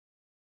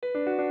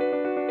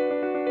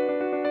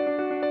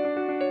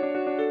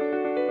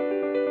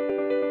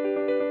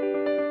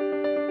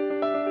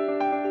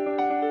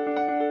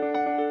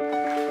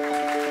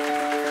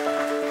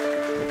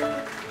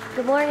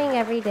morning,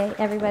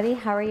 everybody.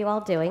 How are you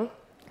all doing?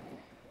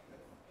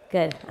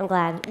 Good, I'm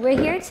glad. We're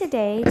here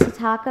today to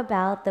talk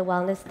about the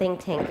Wellness Think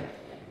Tank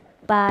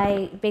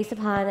based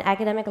upon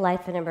academic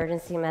life in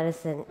emergency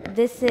medicine.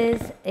 This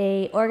is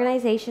an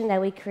organization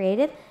that we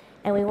created,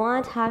 and we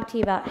want to talk to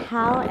you about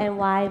how and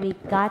why we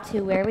got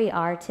to where we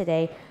are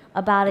today,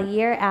 about a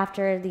year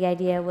after the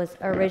idea was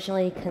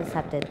originally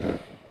conceived.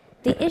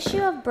 The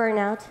issue of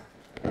burnout,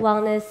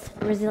 wellness,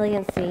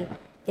 resiliency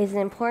is an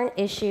important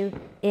issue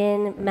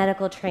in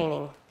medical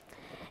training.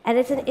 And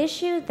it's an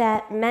issue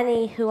that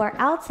many who are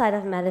outside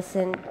of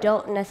medicine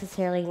don't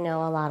necessarily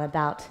know a lot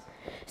about.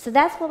 So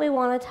that's what we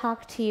want to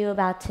talk to you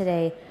about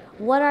today.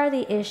 What are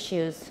the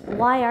issues?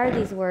 Why are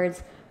these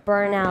words,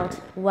 burnout,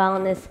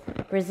 wellness,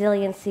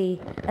 resiliency,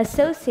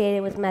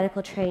 associated with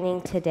medical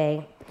training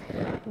today?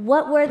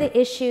 What were the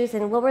issues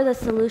and what were the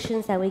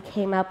solutions that we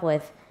came up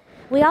with?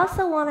 We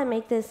also want to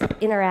make this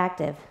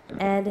interactive,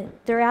 and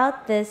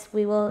throughout this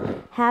we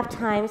will have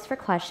times for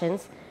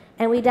questions,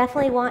 and we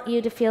definitely want you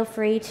to feel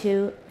free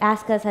to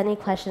ask us any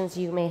questions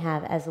you may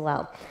have as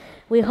well.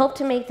 We hope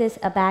to make this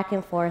a back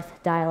and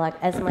forth dialogue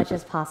as much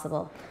as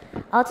possible.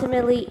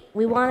 Ultimately,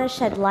 we want to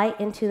shed light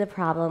into the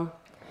problem,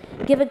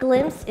 give a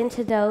glimpse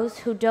into those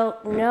who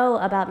don't know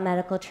about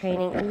medical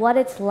training, what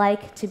it's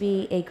like to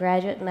be a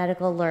graduate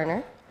medical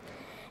learner,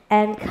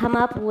 and come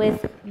up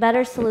with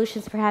better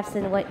solutions perhaps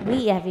than what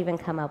we have even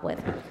come up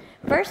with.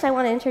 First, I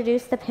want to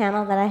introduce the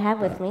panel that I have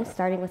with me,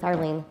 starting with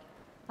Arlene.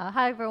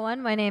 Hi,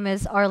 everyone. My name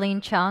is Arlene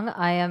Chung.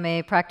 I am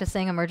a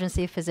practicing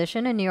emergency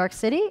physician in New York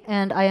City,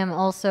 and I am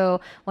also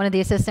one of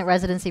the assistant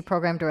residency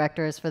program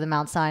directors for the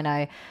Mount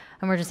Sinai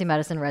Emergency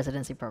Medicine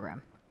Residency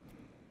Program.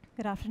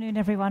 Good afternoon,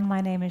 everyone.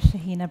 My name is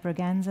Shahina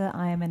Braganza.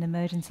 I am an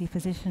emergency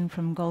physician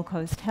from Gold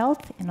Coast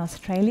Health in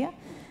Australia,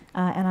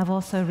 and I've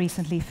also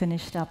recently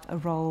finished up a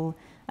role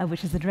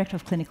which is the Director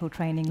of Clinical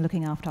Training,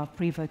 looking after our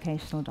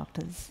pre-vocational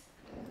doctors.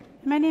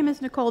 My name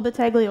is Nicole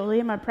Battaglioli.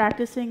 I'm a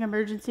practicing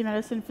emergency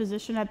medicine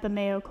physician at the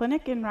Mayo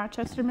Clinic in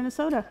Rochester,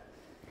 Minnesota.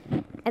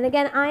 And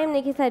again, I am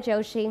Nikita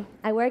Joshi.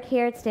 I work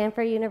here at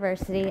Stanford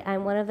University.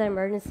 I'm one of the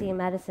emergency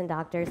medicine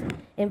doctors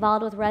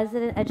involved with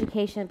resident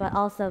education, but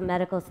also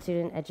medical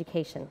student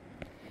education.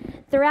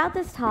 Throughout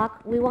this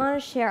talk, we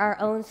want to share our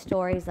own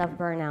stories of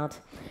burnout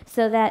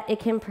so that it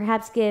can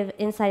perhaps give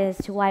insight as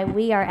to why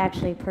we are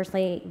actually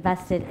personally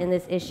vested in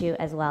this issue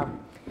as well.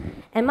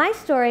 And my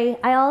story,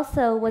 I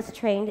also was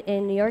trained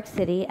in New York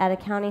City at a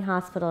county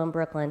hospital in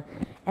Brooklyn,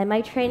 and my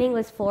training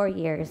was 4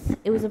 years.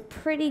 It was a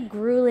pretty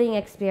grueling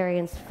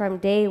experience from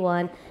day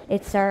one.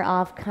 It started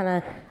off kind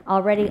of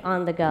already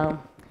on the go.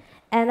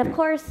 And of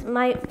course,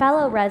 my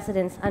fellow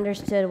residents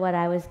understood what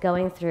I was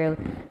going through,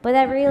 but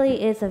that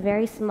really is a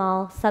very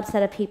small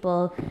subset of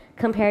people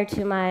compared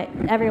to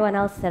everyone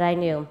else that I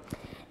knew.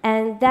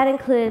 And that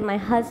included my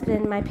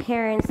husband, my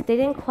parents. They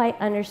didn't quite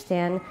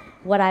understand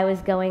what I was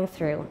going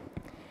through.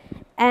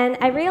 And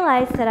I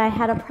realized that I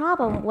had a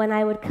problem when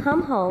I would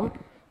come home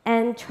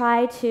and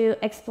try to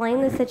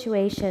explain the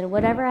situation,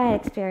 whatever I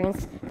had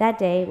experienced that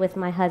day with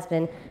my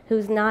husband,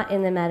 who's not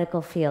in the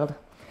medical field.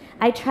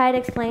 I tried to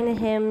explain to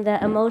him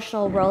the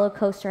emotional roller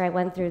coaster I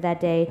went through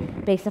that day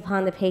based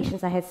upon the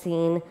patients I had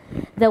seen,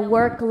 the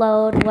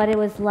workload, what it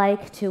was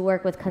like to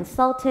work with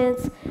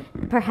consultants,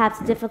 perhaps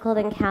difficult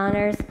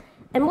encounters,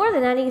 and more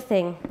than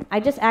anything,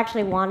 I just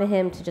actually wanted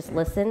him to just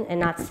listen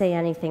and not say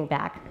anything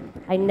back.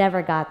 I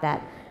never got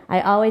that. I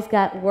always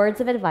got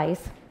words of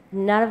advice,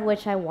 none of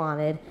which I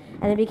wanted,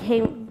 and it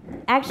became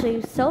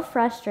actually so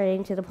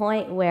frustrating to the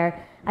point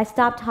where I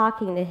stopped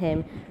talking to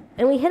him.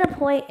 And we hit a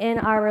point in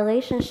our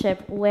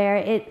relationship where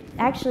it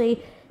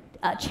actually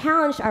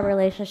challenged our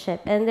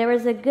relationship. And there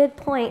was a good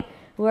point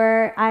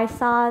where I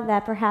saw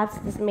that perhaps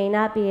this may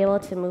not be able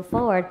to move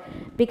forward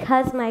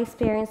because my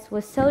experience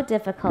was so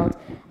difficult.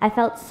 I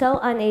felt so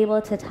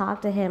unable to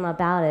talk to him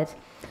about it.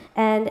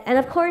 And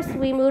of course,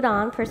 we moved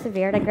on,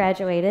 persevered. I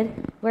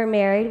graduated. We're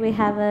married. We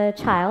have a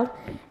child.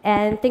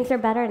 And things are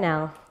better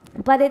now.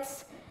 But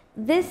it's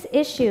this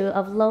issue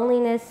of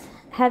loneliness,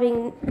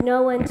 having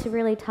no one to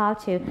really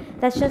talk to,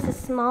 that's just a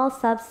small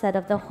subset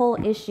of the whole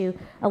issue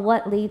of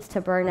what leads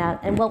to burnout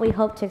and what we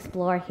hope to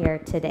explore here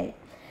today.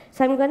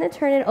 So I'm going to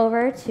turn it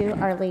over to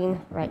Arlene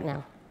right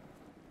now.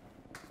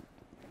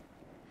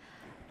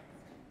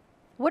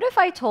 What if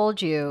I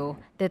told you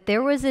that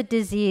there was a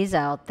disease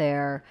out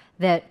there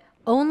that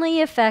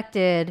only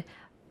affected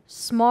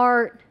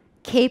smart,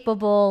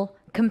 capable,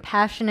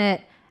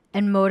 compassionate,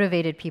 and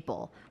motivated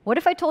people? What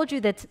if I told you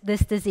that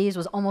this disease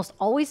was almost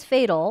always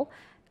fatal,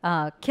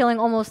 killing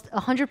almost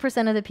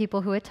 100% of the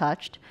people who it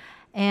touched,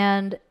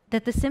 and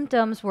that the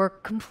symptoms were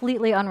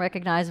completely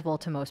unrecognizable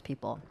to most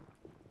people?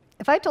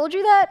 If I told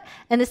you that,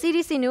 and the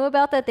CDC knew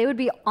about that, they would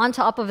be on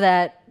top of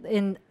that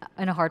in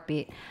a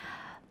heartbeat.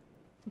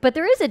 But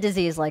there is a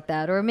disease like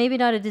that, or maybe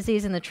not a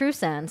disease in the true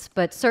sense,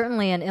 but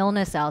certainly an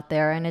illness out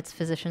there, and it's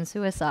physician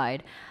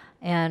suicide.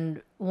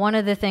 And one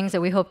of the things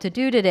that we hope to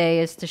do today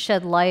is to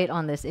shed light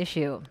on this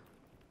issue.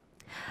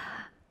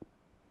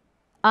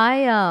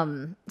 I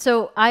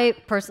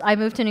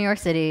moved to New York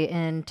City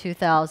in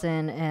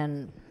 2000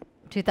 and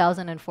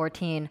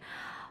 2014,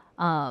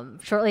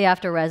 shortly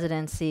after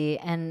residency.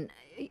 And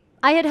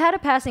I had had a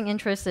passing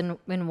interest in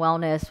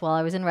wellness while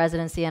I was in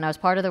residency, and I was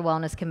part of the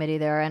wellness committee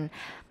there. And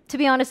to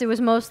be honest, it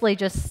was mostly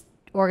just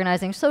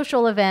organizing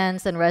social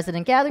events and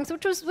resident gatherings,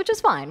 which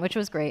was fine, which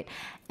was great.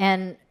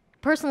 And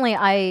personally,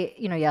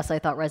 yes, I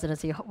thought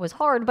residency was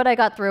hard, but I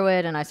got through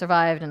it and I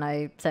survived, and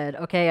I said,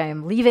 okay, I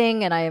am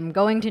leaving and I am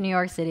going to New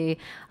York City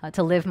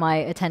to live my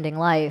attending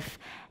life.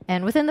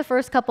 And within the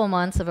first couple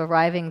months of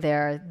arriving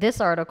there, this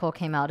article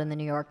came out in the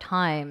New York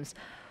Times,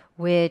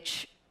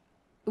 which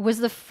was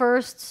the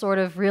first sort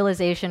of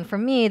realization for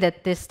me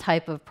that this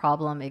type of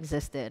problem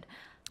existed.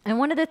 And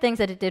one of the things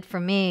that it did for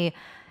me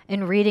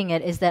in reading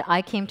it is that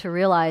I came to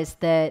realize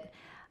that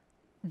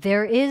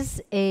there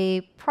is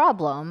a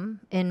problem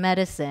in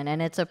medicine, and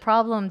it's a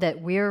problem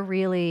that we're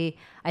really,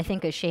 I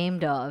think,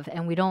 ashamed of,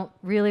 and we don't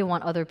really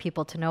want other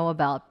people to know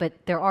about.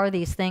 But there are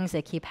these things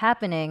that keep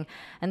happening,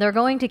 and they're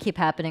going to keep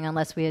happening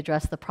unless we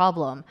address the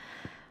problem.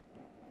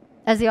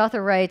 As the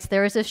author writes,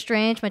 there is a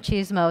strange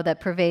machismo that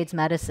pervades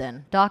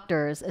medicine.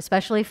 Doctors,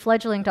 especially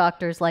fledgling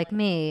doctors like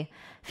me,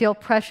 feel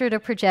pressure to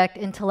project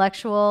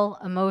intellectual,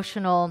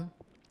 emotional,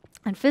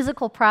 and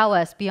physical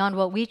prowess beyond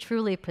what we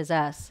truly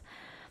possess.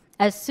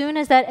 As soon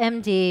as that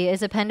MD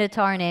is appended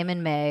to our name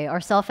in May, our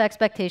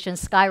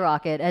self-expectations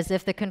skyrocket as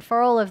if the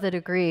conferral of the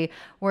degree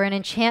were an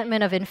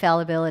enchantment of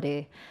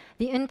infallibility.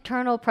 The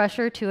internal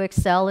pressure to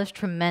excel is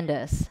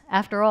tremendous.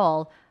 After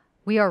all,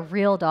 we are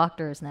real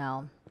doctors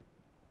now.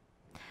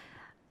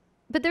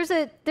 But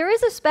there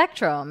is a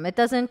spectrum. It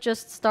doesn't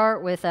just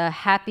start with a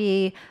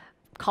happy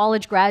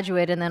college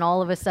graduate and then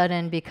all of a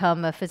sudden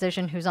become a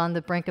physician who's on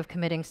the brink of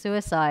committing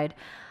suicide.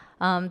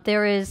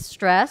 There is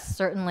stress,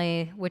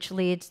 certainly, which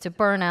leads to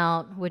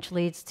burnout, which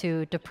leads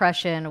to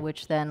depression,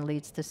 which then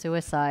leads to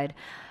suicide.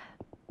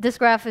 This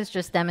graph is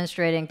just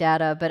demonstrating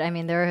data, but I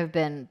mean, there have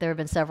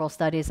been several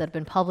studies that have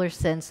been published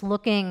since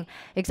looking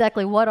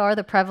exactly what are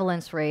the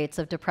prevalence rates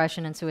of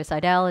depression and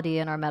suicidality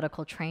in our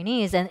medical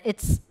trainees, and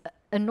it's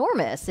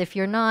enormous. If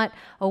you're not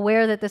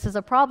aware that this is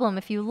a problem,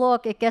 if you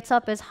look, it gets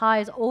up as high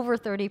as over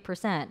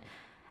 30%.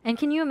 And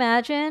can you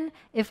imagine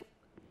if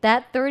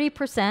that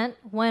 30%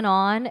 went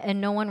on and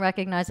no one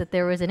recognized that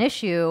there was an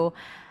issue,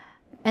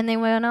 and they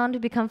went on to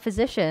become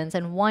physicians,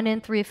 and 1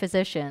 in 3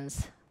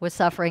 physicians was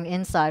suffering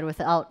inside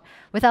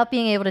without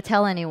being able to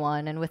tell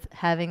anyone, and with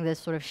having this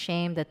sort of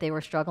shame that they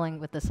were struggling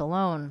with this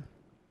alone.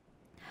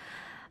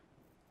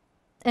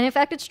 And in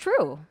fact, it's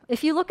true.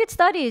 If you look at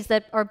studies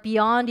that are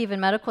beyond even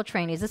medical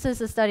trainees, this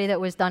is a study that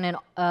was done in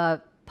a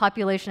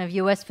population of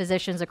US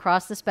physicians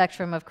across the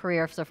spectrum of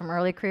career, so from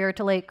early career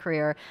to late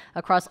career,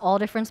 across all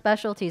different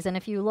specialties. And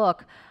if you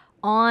look,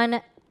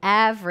 on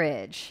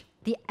average,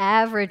 the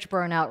average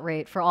burnout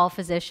rate for all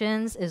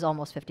physicians is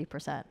almost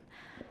 50%.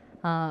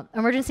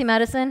 Emergency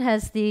medicine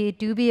has the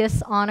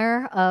dubious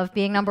honor of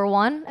being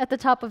 #1 at the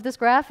top of this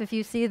graph. If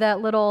you see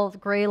that little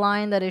gray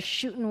line that is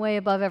shooting way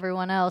above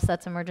everyone else,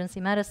 that's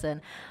emergency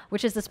medicine,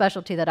 which is the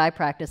specialty that I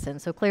practice in.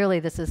 So clearly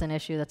this is an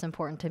issue that's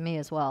important to me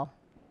as well.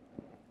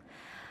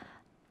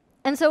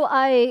 And so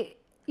I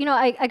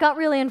got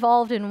really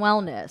involved in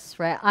wellness,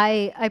 right?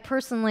 I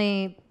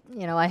personally,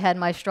 I had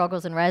my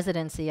struggles in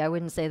residency. I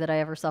wouldn't say that I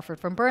ever suffered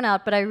from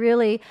burnout, but I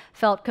really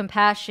felt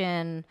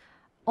compassion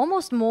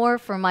almost more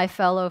for my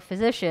fellow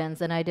physicians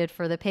than I did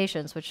for the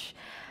patients, which,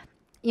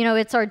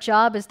 it's our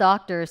job as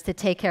doctors to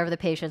take care of the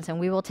patients, and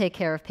we will take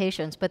care of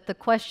patients. But the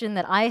question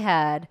that I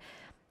had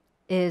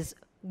is,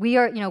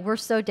 we're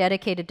so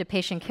dedicated to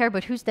patient care,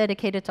 but who's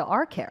dedicated to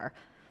our care?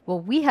 Well,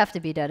 we have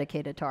to be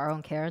dedicated to our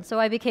own care. And so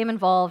I became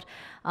involved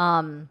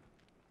in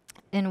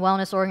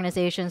wellness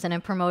organizations and in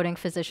promoting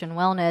physician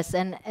wellness.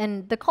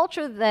 And the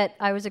culture that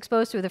I was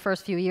exposed to the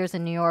first few years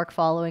in New York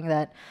following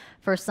that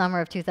first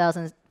summer of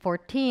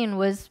 2014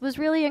 was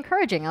really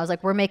encouraging. I was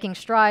like, we're making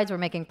strides, we're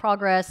making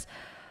progress,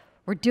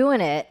 we're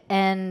doing it.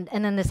 And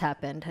then this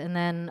happened. And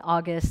then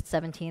August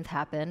 17th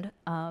happened.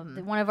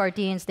 One of our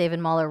deans, David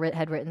Muller,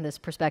 had written this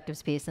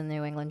perspectives piece in the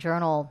New England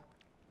Journal.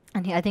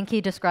 And I think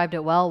he described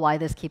it well, why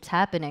this keeps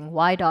happening,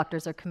 why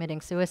doctors are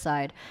committing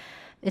suicide.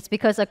 It's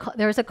because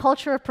there's a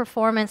culture of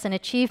performance and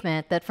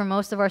achievement that for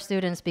most of our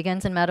students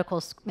begins in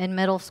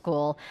middle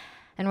school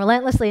and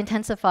relentlessly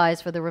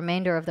intensifies for the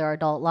remainder of their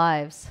adult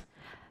lives.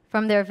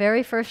 From their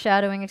very first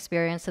shadowing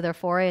experience to their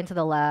foray into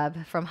the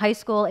lab, from high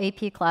school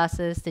AP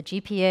classes to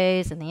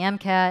GPAs and the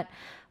MCAT,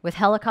 with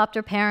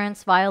helicopter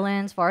parents,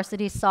 violins,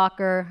 varsity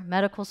soccer,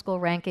 medical school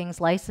rankings,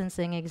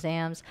 licensing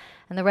exams,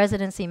 and the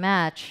residency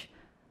match,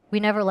 we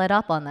never let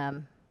up on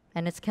them,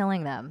 and it's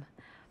killing them.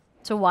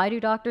 So why do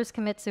doctors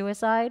commit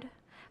suicide?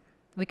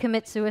 We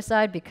commit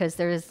suicide because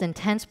there is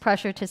intense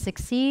pressure to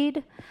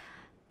succeed.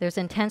 There's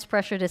intense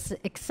pressure to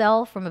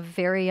excel from a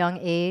very young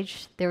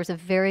age. There's a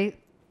very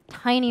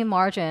tiny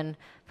margin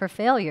for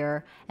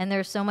failure, and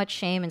there's so much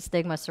shame and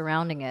stigma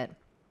surrounding it.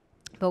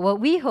 But what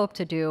we hope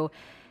to do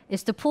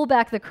is to pull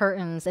back the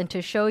curtains and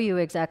to show you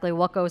exactly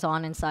what goes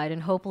on inside,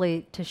 and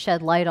hopefully to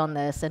shed light on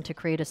this and to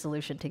create a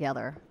solution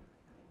together.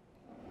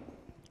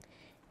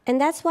 And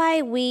that's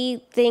why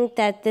we think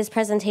that this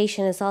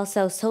presentation is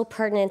also so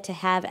pertinent to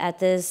have at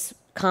this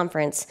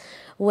conference,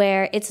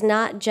 where it's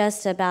not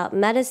just about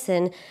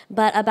medicine,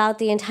 but about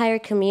the entire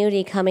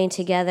community coming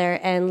together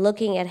and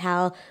looking at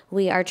how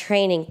we are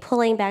training,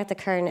 pulling back the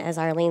curtain, as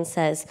Arlene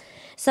says.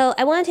 So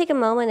I want to take a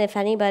moment if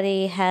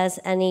anybody has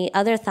any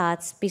other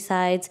thoughts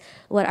besides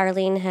what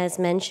Arlene has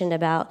mentioned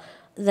about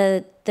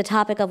the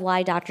topic of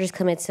why doctors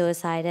commit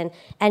suicide and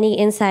any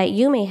insight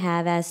you may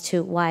have as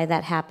to why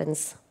that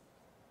happens.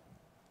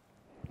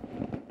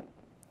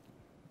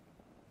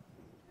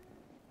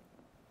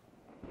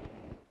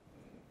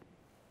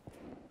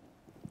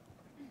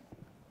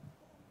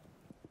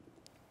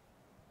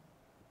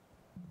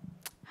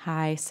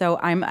 Hi, so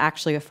I'm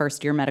actually a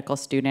first-year medical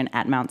student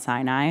at Mount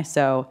Sinai,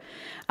 so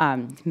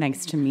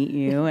nice to meet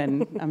you,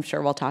 and I'm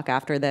sure we'll talk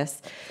after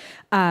this.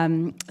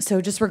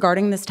 So just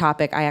regarding this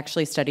topic, I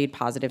actually studied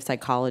positive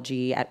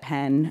psychology at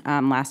Penn.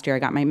 Last year I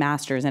got my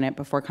master's in it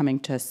before coming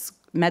to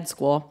med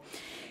school,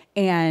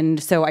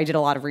 and so I did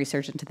a lot of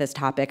research into this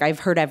topic. I've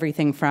heard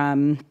everything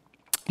from,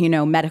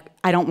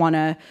 I don't want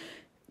to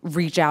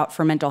reach out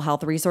for mental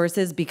health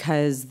resources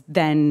because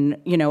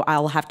then,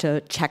 I'll have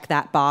to check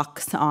that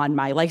box on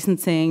my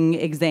licensing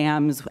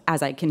exams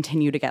as I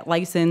continue to get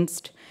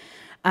licensed.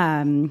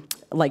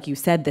 Like you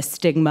said, the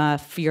stigma,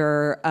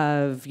 fear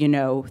of,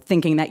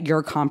 thinking that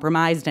you're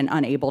compromised and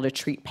unable to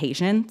treat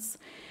patients.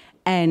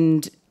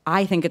 And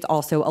I think it's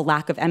also a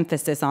lack of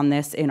emphasis on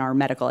this in our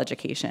medical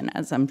education,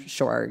 as I'm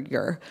sure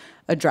you're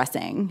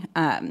addressing.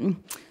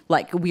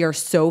 We are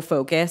so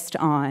focused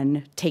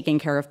on taking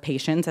care of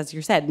patients. As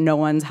you said, no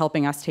one's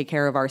helping us take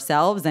care of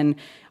ourselves, and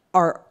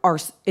our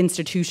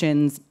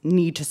institutions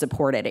need to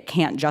support it. It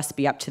can't just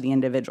be up to the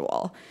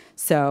individual.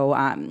 So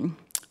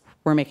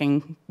we're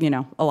making,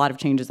 a lot of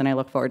changes, and I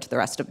look forward to the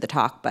rest of the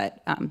talk,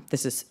 but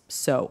this is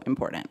so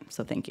important,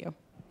 so thank you.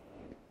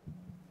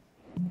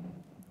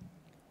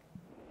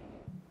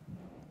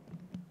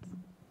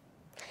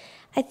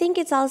 I think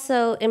it's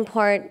also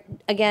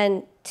important,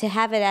 again, to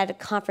have it at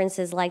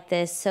conferences like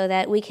this so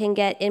that we can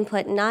get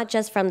input not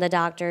just from the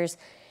doctors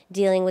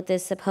dealing with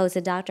this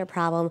supposed doctor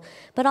problem,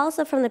 but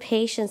also from the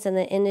patients and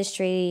the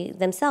industry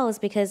themselves,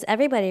 because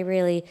everybody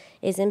really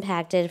is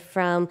impacted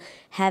from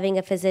having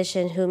a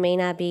physician who may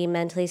not be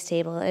mentally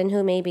stable and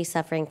who may be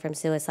suffering from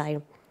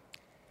suicide.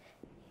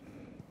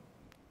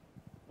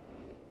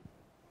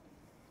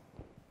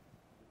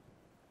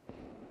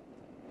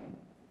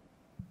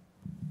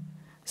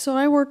 So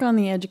I work on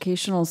the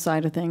educational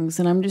side of things,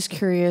 and I'm just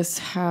curious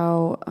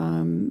how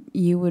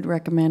you would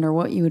recommend, or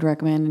what you would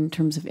recommend in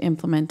terms of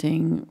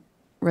implementing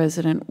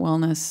resident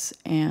wellness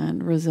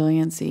and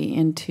resiliency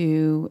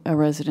into a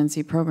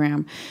residency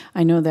program.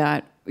 I know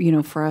that,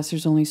 for us,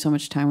 there's only so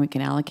much time we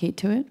can allocate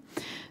to it.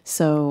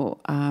 So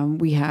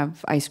we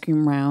have ice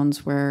cream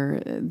rounds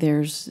where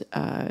there's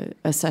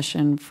a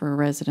session for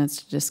residents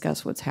to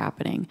discuss what's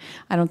happening.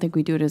 I don't think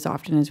we do it as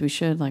often as we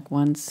should, like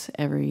once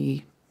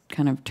every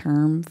kind of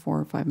term,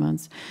 4 or 5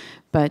 months.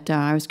 But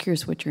I was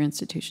curious what your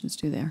institutions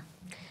do there.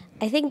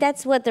 I think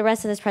that's what the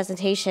rest of this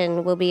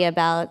presentation will be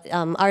about,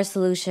 our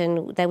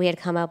solution that we had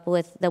come up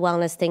with, the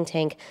wellness think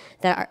tank,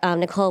 that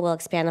Nicole will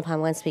expand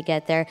upon once we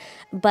get there.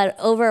 But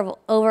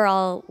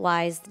overall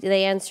wise, the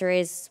answer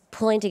is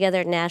pulling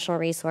together national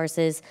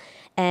resources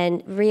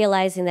and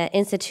realizing that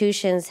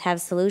institutions have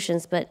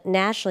solutions, but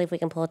nationally, if we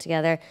can pull it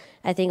together,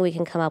 I think we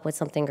can come up with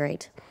something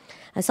great.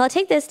 So I'll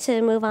take this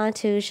to move on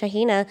to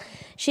Shahina.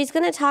 She's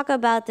going to talk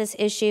about this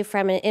issue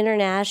from an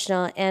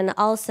international and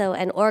also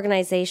an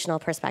organizational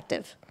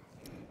perspective.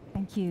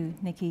 Thank you,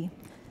 Nikki.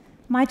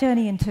 My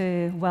journey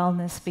into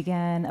wellness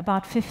began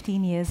about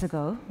 15 years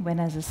ago when,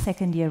 as a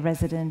second-year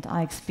resident,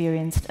 I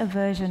experienced a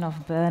version of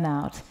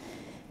burnout.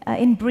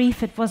 In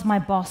brief, it was my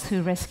boss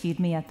who rescued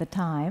me at the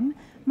time,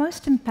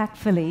 most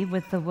impactfully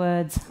with the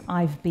words,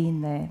 "I've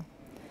been there."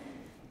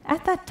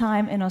 At that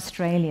time in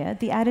Australia,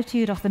 the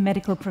attitude of the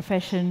medical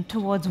profession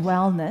towards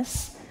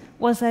wellness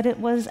was that it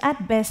was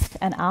at best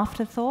an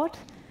afterthought,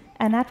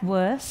 and at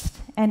worst,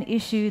 an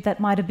issue that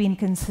might have been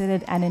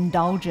considered an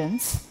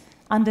indulgence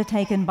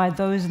undertaken by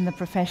those in the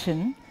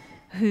profession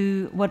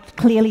who were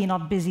clearly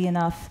not busy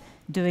enough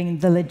doing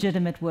the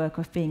legitimate work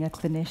of being a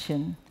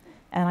clinician.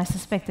 And I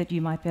suspect that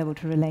you might be able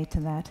to relate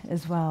to that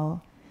as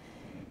well.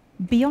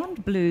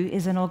 Beyond Blue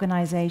is an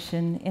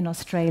organization in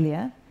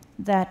Australia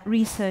that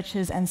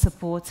researches and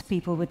supports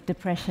people with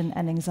depression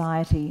and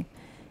anxiety.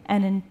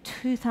 And in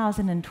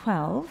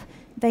 2012,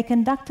 they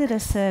conducted a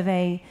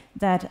survey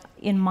that,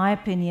 in my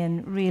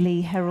opinion,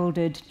 really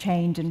heralded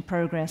change and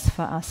progress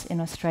for us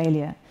in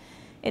Australia.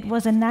 It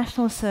was a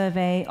national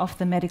survey of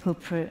the medical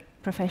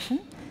profession,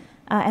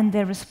 and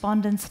their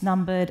respondents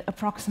numbered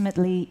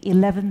approximately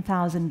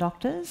 11,000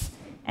 doctors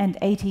and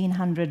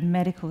 1,800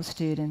 medical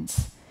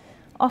students.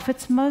 Of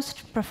its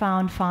most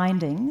profound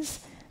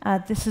findings,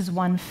 this is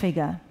one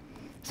figure.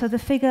 So the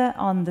figure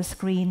on the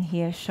screen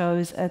here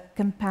shows a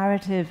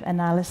comparative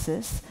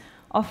analysis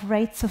of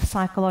rates of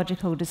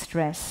psychological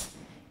distress.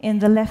 In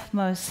the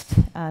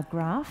leftmost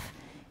graph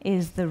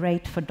is the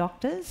rate for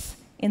doctors.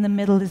 In the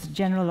middle is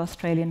general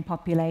Australian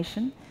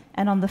population,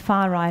 And on the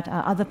far right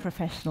are other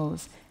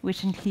professionals,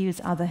 which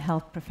includes other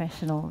health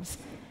professionals.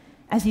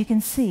 As you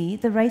can see,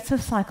 the rates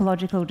of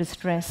psychological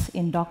distress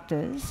in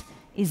doctors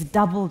is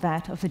double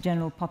that of the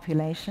general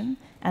population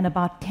and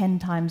about 10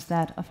 times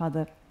that of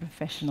other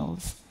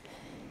professionals.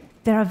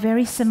 There are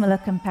very similar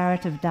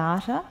comparative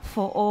data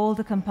for all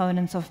the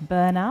components of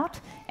burnout,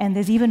 and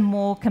there's even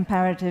more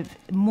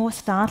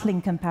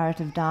startling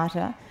comparative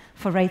data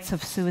for rates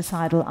of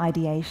suicidal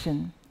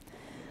ideation.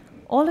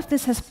 All of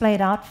this has played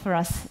out for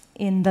us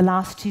in the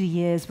last 2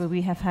 years, where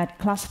we have had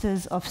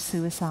clusters of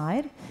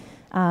suicide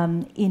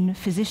in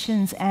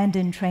physicians and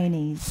in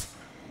trainees.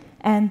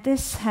 And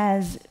this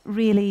has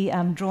really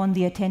drawn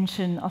the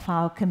attention of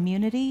our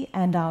community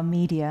and our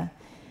media.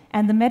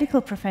 And the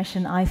medical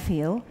profession, I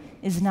feel,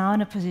 is now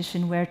in a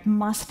position where it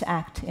must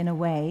act in a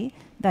way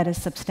that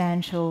is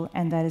substantial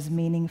and that is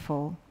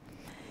meaningful.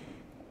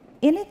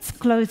 In its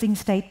closing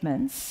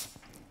statements,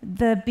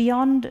 the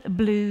Beyond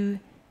Blue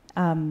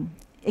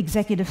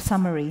executive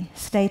summary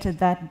stated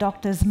that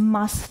doctors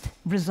must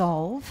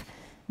resolve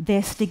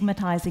their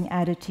stigmatizing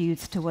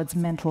attitudes towards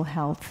mental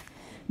health,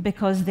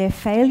 because their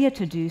failure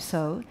to do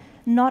so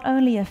not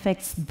only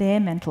affects their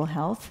mental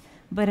health,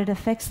 but it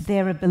affects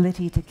their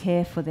ability to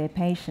care for their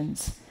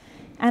patients.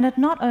 And it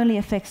not only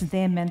affects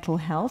their mental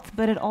health,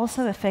 but it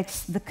also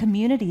affects the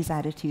community's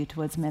attitude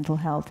towards mental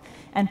health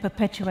and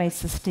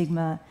perpetuates the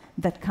stigma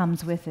that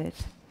comes with it.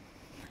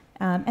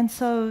 And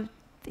so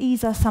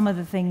these are some of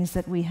the things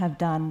that we have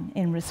done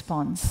in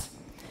response.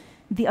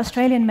 The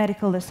Australian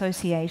Medical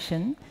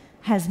Association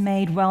has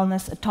made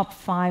wellness a top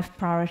 5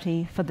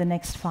 priority for the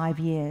next 5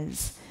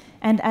 years.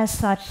 And as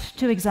such,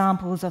 2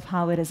 examples of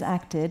how it has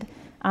acted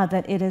are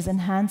that it has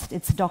enhanced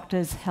its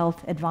doctors'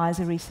 health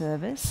advisory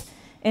service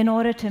in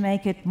order to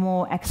make it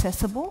more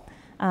accessible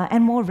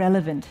and more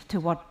relevant to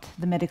what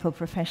the medical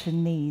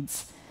profession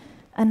needs.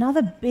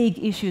 Another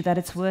big issue that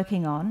it's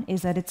working on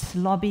is that it's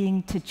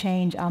lobbying to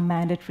change our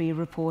mandatory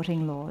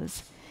reporting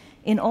laws.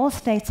 In all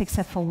states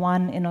except for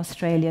one in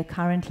Australia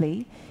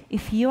currently,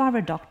 if you are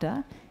a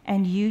doctor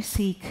and you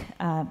seek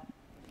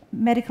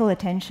medical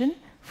attention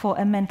for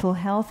a mental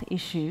health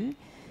issue,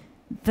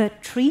 the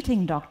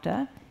treating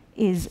doctor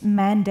is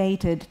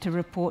mandated to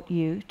report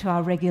you to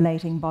our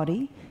regulating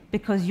body,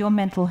 because your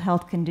mental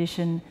health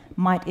condition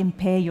might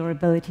impair your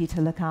ability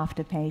to look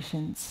after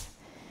patients.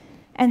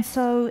 And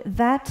so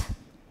that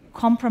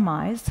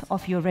compromise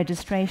of your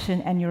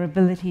registration and your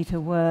ability to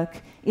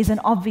work is an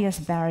obvious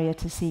barrier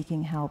to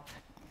seeking help.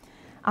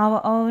 Our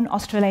own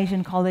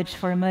Australasian College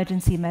for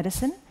Emergency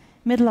Medicine,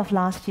 middle of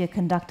last year,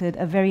 conducted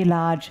a very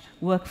large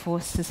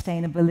workforce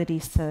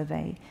sustainability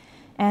survey.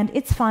 And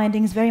its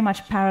findings very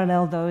much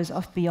parallel those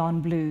of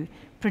Beyond Blue.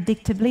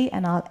 Predictably,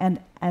 and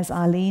as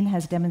Arlene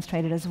has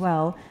demonstrated as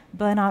well,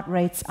 burnout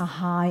rates are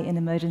high in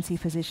emergency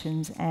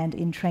physicians and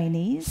in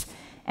trainees,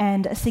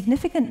 and a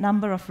significant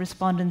number of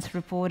respondents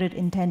reported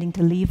intending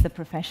to leave the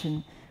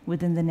profession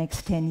within the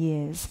next 10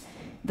 years.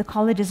 The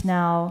college is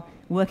now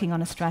working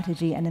on a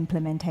strategy and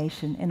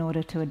implementation in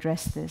order to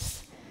address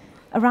this.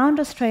 Around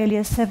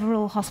Australia,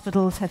 several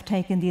hospitals have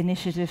taken the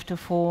initiative to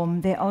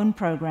form their own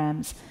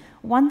programs.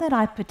 One that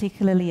I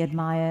particularly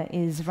admire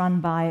is run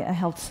by a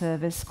health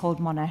service called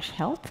Monash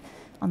Health,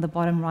 on the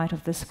bottom right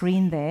of the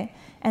screen there.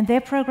 And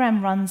their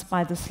program runs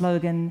by the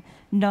slogan,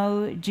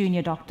 "No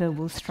junior doctor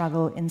will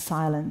struggle in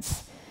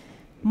silence."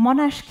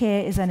 Monash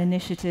Care is an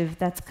initiative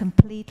that's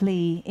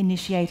completely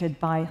initiated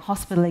by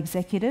hospital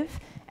executive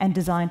and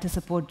designed to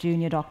support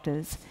junior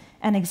doctors.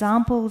 And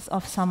examples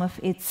of some of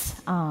its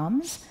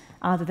arms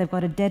are that they've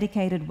got a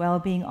dedicated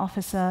wellbeing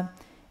officer,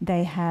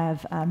 they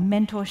have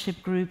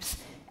mentorship groups,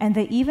 and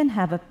they even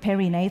have a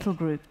perinatal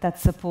group that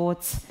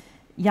supports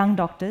young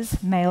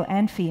doctors, male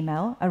and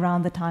female,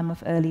 around the time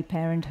of early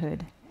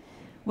parenthood.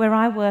 Where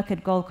I work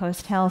at Gold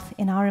Coast Health,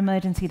 in our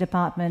emergency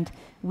department,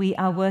 we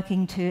are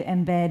working to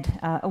embed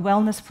a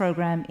wellness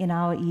program in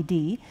our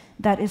ED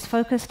that is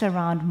focused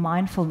around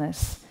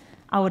mindfulness.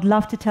 I would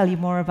love to tell you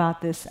more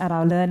about this at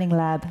our learning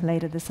lab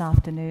later this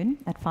afternoon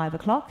at 5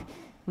 o'clock.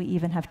 We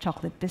even have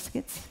chocolate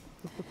biscuits.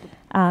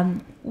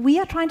 We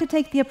are trying to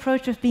take the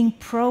approach of being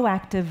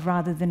proactive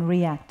rather than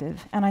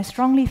reactive. And I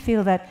strongly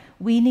feel that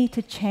we need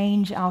to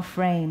change our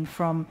frame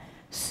from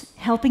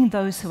helping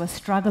those who are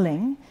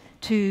struggling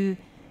to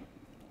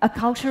a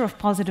culture of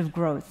positive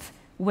growth,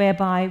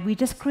 whereby we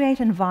just create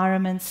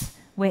environments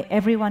where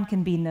everyone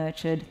can be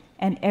nurtured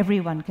and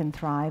everyone can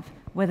thrive,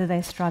 whether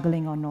they're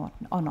struggling or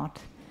not.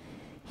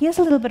 Here's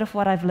a little bit of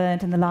what I've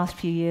learned in the last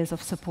few years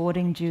of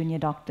supporting junior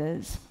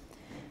doctors.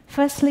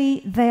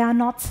 Firstly, they are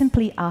not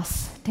simply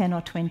us 10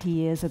 or 20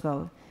 years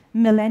ago.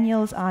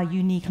 Millennials are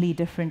uniquely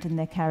different in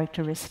their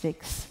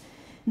characteristics.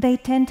 They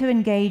tend to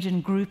engage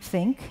in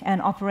groupthink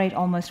and operate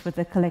almost with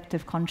a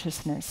collective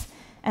consciousness.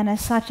 And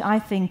as such, I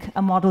think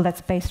a model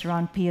that's based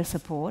around peer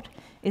support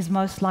is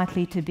most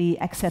likely to be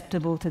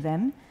acceptable to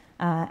them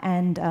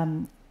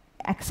and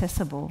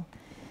accessible.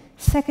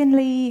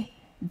 Secondly,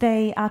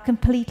 they are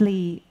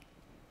completely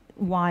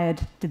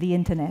wired to the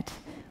internet.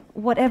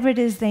 whatever it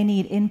is they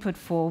need input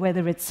for,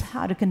 whether it's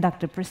how to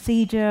conduct a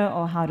procedure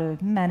or how to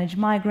manage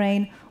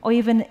migraine, or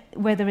even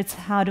whether it's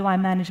how do I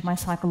manage my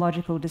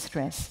psychological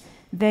distress,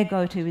 their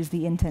go-to is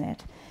the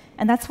internet.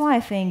 And that's why I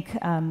think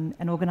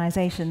an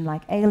organization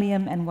like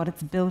Allium and what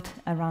it's built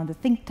around the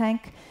think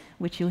tank,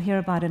 which you'll hear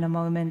about in a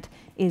moment,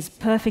 is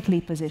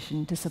perfectly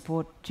positioned to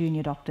support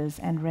junior doctors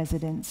and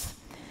residents.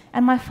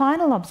 And my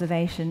final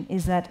observation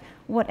is that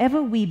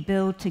whatever we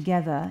build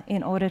together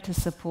in order to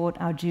support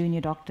our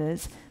junior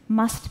doctors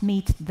must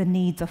meet the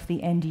needs of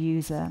the end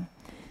user.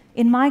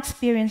 In my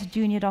experience,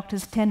 junior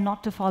doctors tend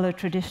not to follow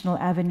traditional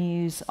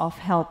avenues of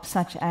help,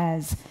 such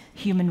as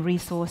human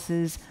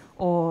resources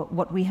or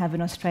what we have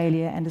in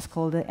Australia and is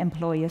called the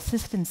employee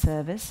assistance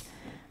service,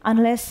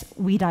 unless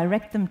we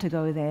direct them to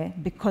go there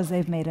because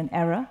they've made an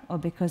error or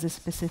because a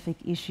specific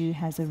issue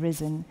has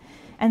arisen.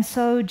 And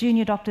so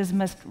junior doctors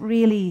must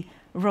really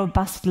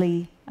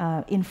robustly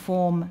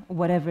inform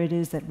whatever it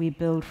is that we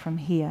build from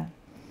here.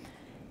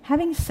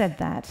 Having said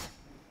that,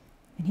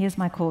 and here's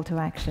my call to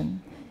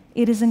action,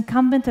 it is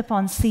incumbent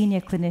upon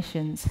senior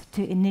clinicians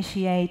to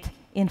initiate,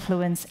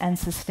 influence, and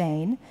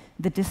sustain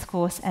the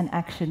discourse and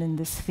action in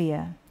this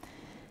sphere.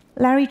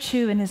 Larry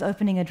Chu, in his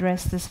opening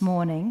address this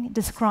morning,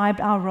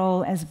 described our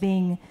role as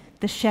being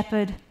the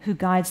shepherd who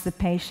guides the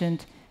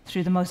patient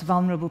through the most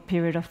vulnerable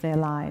period of their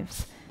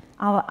lives.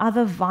 Our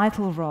other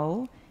vital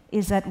role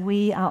is that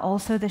we are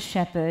also the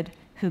shepherd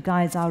who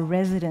guides our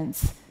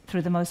residents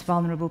through the most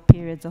vulnerable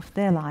periods of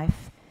their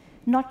life,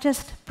 not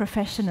just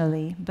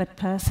professionally, but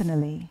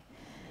personally.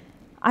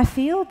 I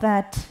feel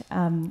that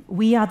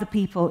we are the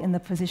people in the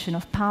position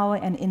of power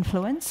and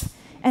influence,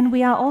 and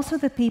we are also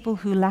the people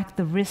who lack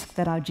the risk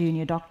that our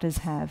junior doctors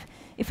have.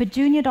 If a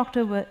junior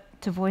doctor were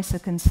to voice a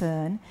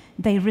concern,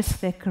 they risk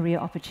their career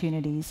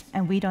opportunities,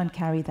 and we don't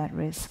carry that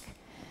risk.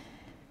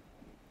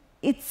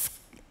 It's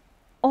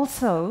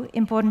also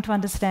important to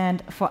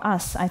understand for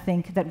us, I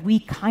think, that we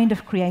kind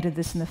of created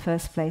this in the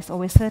first place, or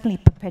we're certainly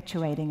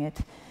perpetuating it.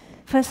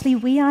 Firstly,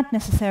 we aren't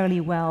necessarily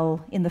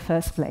well in the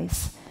first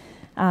place.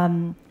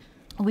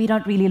 We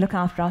don't really look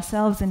after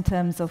ourselves in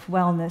terms of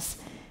wellness.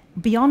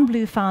 Beyond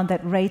Blue found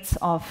that rates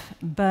of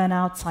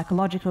burnout,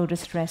 psychological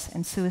distress,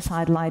 and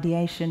suicidal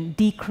ideation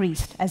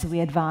decreased as we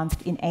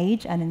advanced in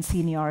age and in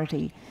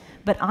seniority.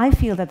 But I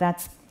feel that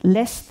that's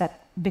less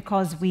that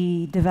because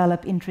we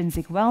develop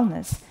intrinsic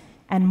wellness,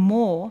 and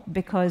more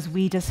because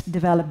we just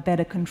develop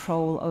better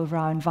control over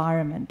our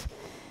environment.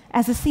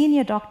 As a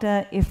senior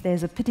doctor, if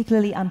there's a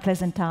particularly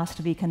unpleasant task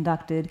to be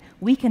conducted,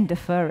 we can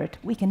defer it,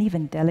 we can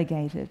even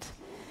delegate it.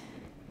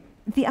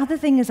 The other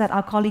thing is that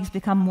our colleagues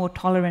become more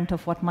tolerant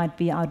of what might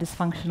be our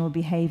dysfunctional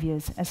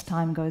behaviors as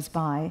time goes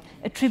by,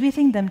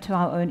 attributing them to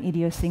our own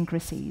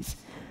idiosyncrasies.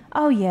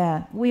 Oh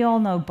yeah, we all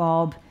know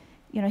Bob.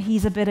 You know,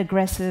 he's a bit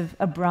aggressive,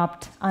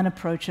 abrupt,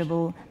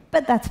 unapproachable,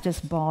 but that's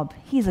just Bob.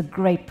 He's a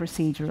great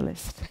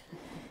proceduralist.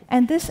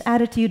 And this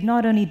attitude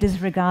not only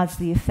disregards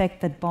the effect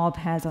that Bob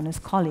has on his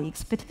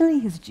colleagues, particularly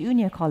his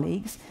junior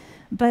colleagues,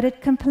 but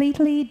it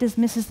completely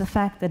dismisses the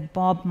fact that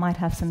Bob might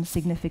have some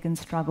significant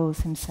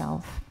struggles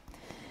himself.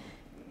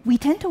 We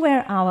tend to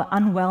wear our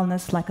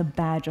unwellness like a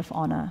badge of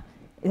honor,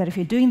 that if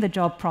you're doing the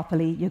job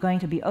properly, you're going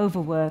to be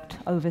overworked,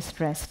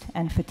 overstressed,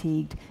 and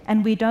fatigued.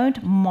 And we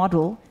don't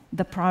model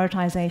the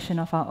prioritization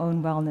of our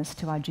own wellness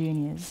to our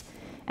juniors.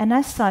 And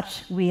as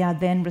such, we are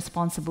then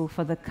responsible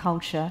for the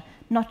culture,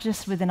 not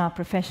just within our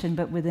profession,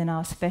 but within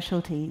our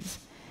specialties.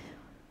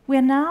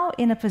 We're now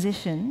in a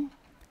position,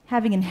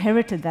 having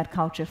inherited that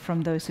culture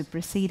from those who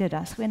preceded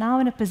us, we're now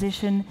in a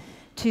position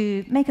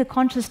to make a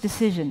conscious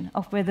decision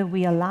of whether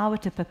we allow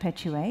it to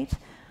perpetuate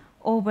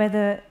or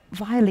whether,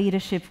 via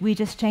leadership, we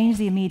just change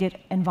the immediate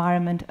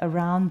environment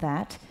around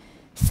that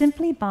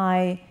simply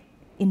by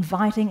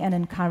inviting and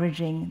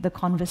encouraging the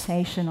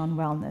conversation on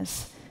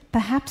wellness,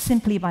 perhaps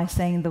simply by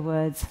saying the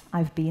words,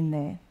 "I've been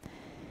there."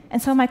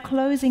 And so my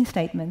closing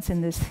statements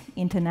in this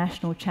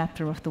international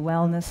chapter of the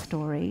wellness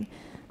story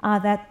are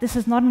that this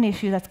is not an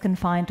issue that's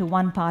confined to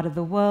one part of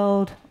the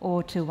world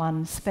or to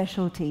one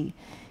specialty.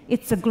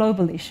 It's a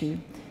global issue.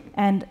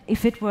 And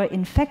if it were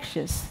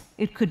infectious,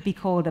 it could be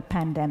called a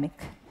pandemic.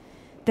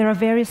 There are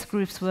various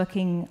groups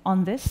working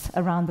on this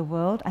around the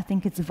world. I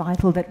think it's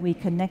vital that we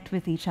connect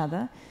with each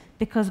other,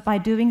 because by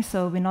doing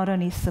so, we not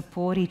only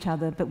support each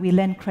other, but we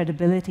lend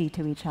credibility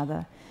to each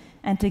other.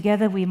 And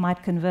together we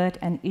might convert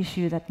an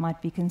issue that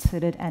might be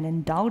considered an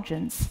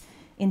indulgence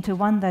into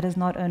one that is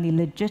not only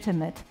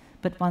legitimate,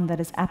 but one that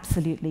is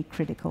absolutely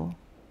critical.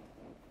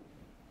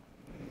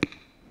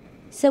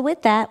 So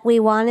with that, we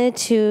wanted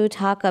to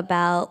talk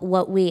about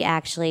what we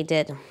actually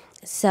did.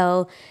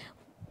 So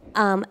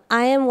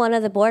I am one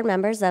of the board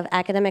members of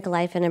Academic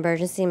Life in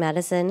Emergency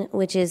Medicine,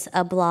 which is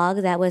a blog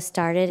that was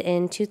started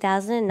in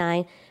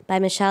 2009 by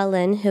Michelle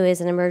Lin, who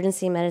is an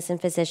emergency medicine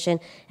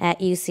physician at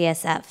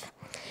UCSF.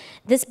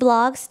 This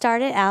blog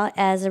started out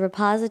as a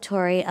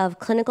repository of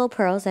clinical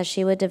pearls that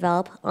she would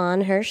develop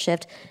on her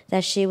shift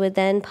that she would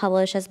then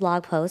publish as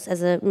blog posts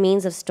as a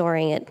means of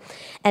storing it.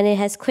 And it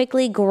has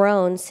quickly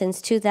grown since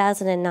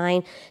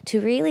 2009 to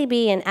really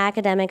be an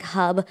academic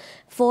hub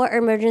for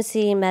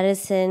emergency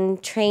medicine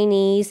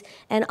trainees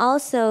and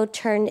also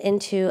turned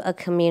into a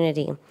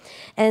community.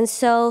 And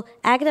so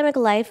academic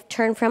life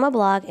turned from a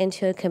blog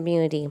into a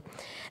community.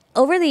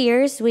 Over the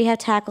years, we have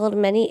tackled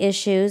many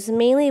issues,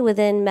 mainly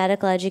within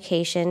medical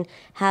education,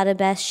 how to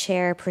best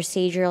share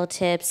procedural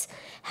tips,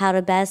 how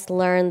to best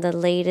learn the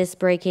latest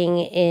breaking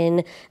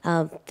in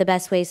the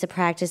best ways to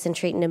practice and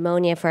treat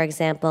pneumonia, for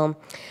example.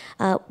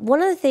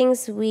 One of the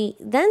things we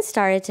then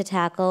started to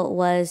tackle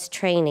was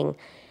training.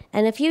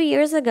 And a few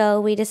years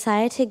ago, we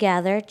decided to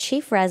gather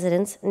chief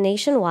residents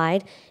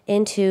nationwide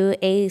into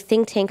a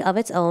think tank of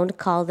its own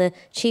called the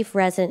Chief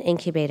Resident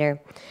Incubator.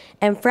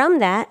 And from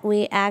that,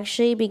 we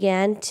actually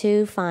began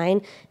to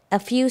find a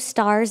few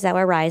stars that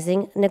were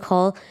rising.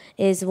 Nicole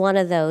is one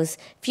of those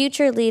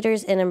future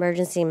leaders in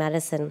emergency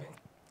medicine.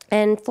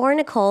 And for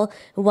Nicole,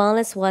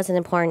 wellness was an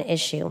important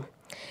issue.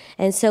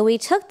 And so we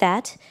took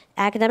that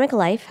academic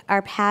life.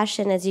 Our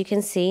passion, as you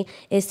can see,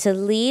 is to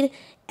lead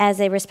as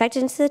a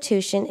respected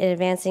institution in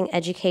advancing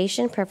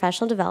education,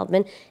 professional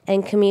development,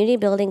 and community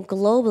building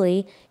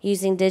globally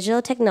using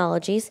digital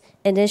technologies,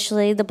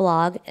 initially the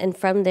blog, and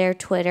from there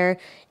Twitter,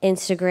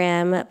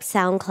 Instagram,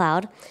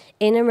 SoundCloud,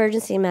 in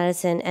emergency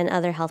medicine and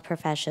other health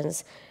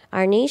professions.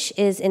 Our niche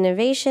is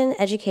innovation,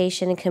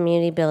 education, and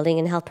community building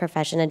in health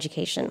profession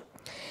education.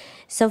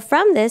 So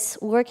from this,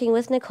 working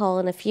with Nicole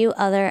and a few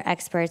other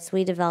experts,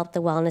 we developed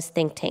the Wellness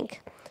Think Tank.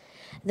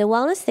 The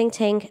Wellness Think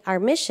Tank, our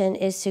mission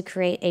is to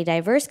create a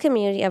diverse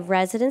community of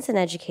residents and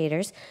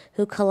educators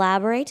who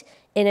collaborate,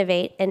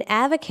 innovate, and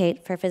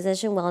advocate for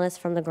physician wellness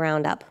from the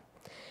ground up.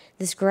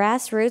 This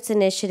grassroots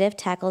initiative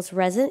tackles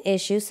resident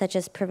issues such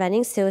as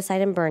preventing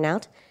suicide and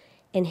burnout,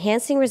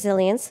 enhancing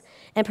resilience,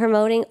 and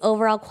promoting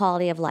overall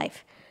quality of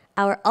life.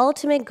 Our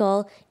ultimate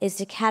goal is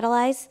to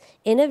catalyze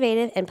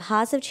innovative and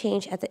positive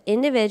change at the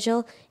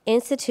individual,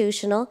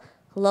 institutional,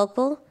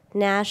 local,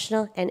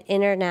 national, and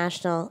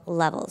international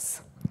levels.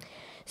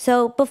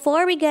 So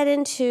before we get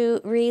into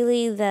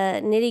really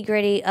the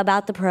nitty-gritty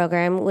about the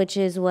program, which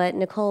is what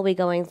Nicole will be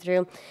going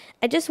through,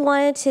 I just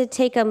wanted to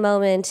take a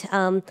moment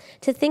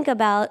to think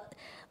about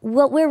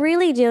what we're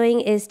really doing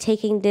is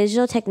taking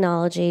digital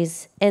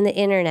technologies and the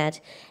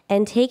internet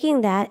and taking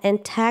that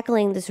and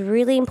tackling this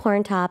really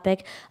important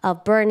topic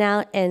of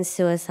burnout and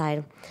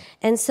suicide.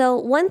 And so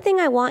one thing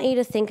I want you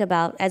to think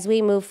about as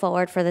we move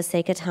forward for the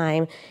sake of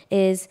time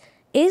is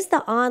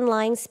the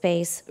online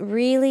space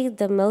really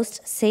the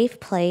most safe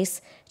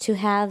place to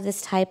have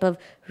this type of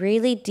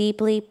really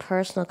deeply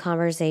personal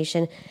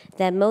conversation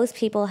that most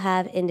people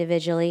have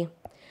individually,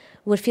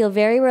 would feel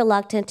very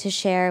reluctant to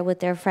share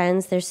with their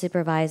friends, their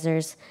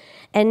supervisors.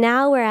 And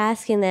now we're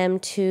asking them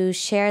to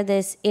share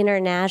this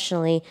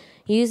internationally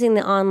using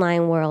the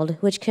online world,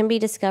 which can be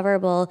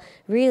discoverable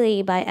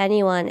really by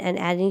anyone and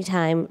at any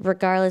time,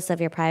 regardless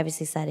of your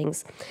privacy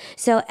settings.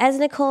 So as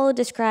Nicole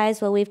describes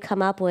what we've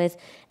come up with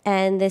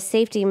and the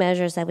safety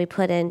measures that we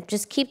put in,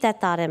 just keep that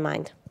thought in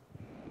mind.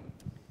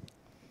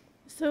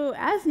 So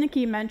as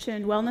Nikki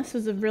mentioned, wellness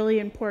is a really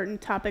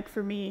important topic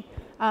for me.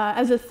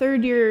 As a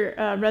third-year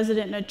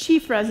resident and a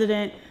chief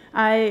resident,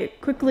 I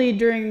quickly,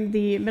 during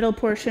the middle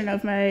portion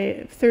of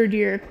my third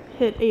year,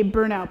 hit a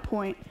burnout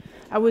point.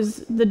 I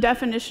was the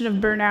definition of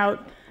burnout.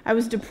 I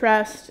was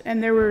depressed,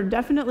 and there were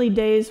definitely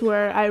days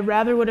where I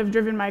rather would have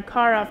driven my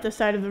car off the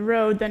side of the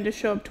road than to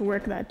show up to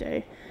work that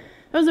day.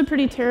 That was a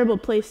pretty terrible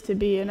place to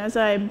be, and as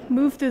I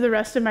moved through the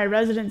rest of my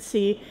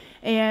residency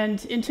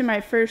and into my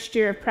first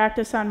year of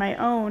practice on my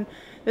own,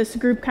 this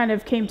group kind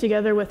of came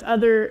together with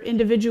other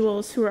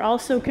individuals who were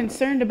also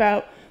concerned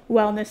about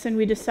wellness, and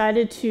we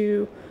decided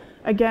to,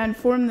 again,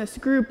 form this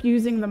group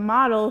using the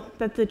model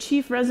that the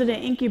Chief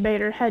Resident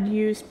Incubator had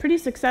used pretty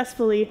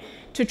successfully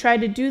to try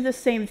to do the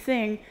same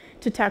thing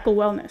to tackle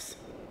wellness.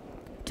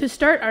 To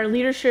start, our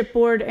leadership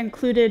board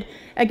included,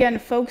 again,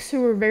 folks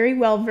who were very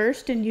well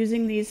versed in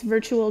using these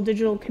virtual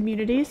digital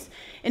communities,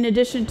 in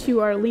addition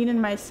to Arlene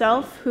and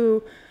myself,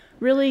 who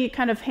really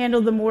kind of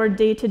handled the more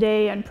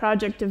day-to-day and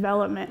project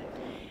development.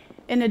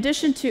 In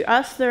addition to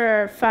us,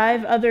 there are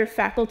 5 other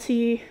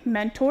faculty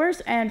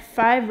mentors and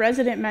 5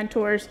 resident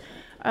mentors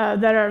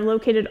that are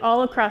located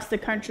all across the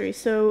country.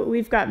 So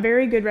we've got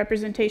very good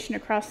representation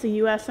across the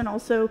US and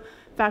also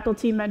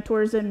faculty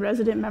mentors and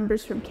resident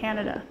members from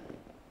Canada.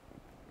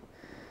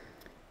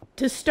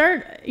 To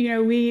start,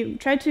 we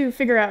tried to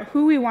figure out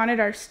who we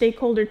wanted our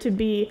stakeholder to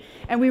be,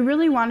 and we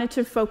really wanted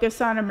to focus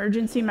on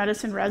emergency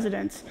medicine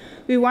residents.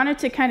 We wanted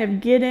to kind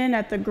of get in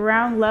at the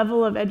ground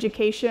level of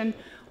education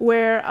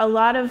where a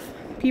lot of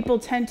people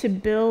tend to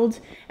build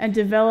and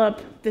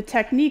develop the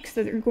techniques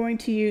that they're going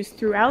to use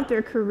throughout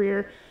their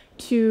career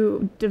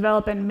to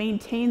develop and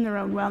maintain their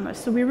own wellness.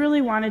 So we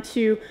really wanted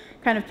to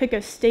kind of pick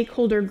a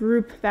stakeholder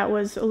group that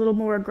was a little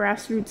more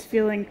grassroots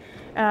feeling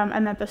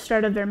and at the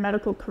start of their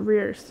medical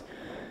careers.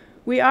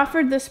 We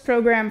offered this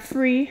program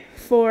free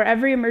for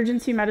every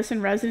emergency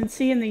medicine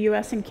residency in the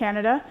US and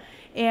Canada,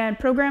 and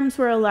programs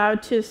were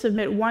allowed to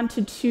submit 1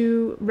 to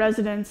 2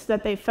 residents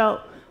that they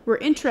felt were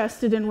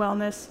interested in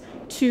wellness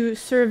to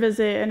serve as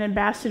an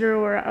ambassador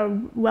or a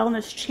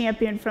wellness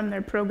champion from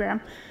their program.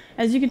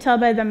 As you can tell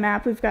by the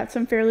map, we've got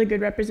some fairly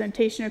good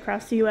representation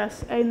across the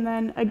US, and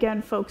then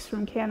again, folks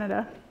from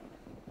Canada.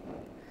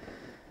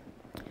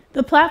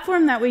 The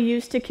platform that we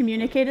use to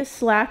communicate is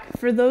Slack.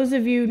 For those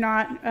of you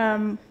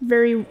not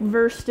very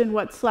versed in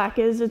what Slack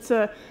is, it's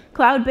a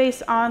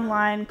cloud-based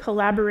online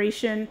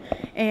collaboration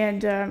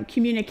and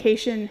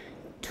communication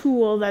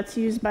tool that's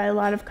used by a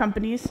lot of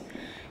companies.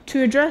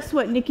 To address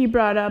what Nikki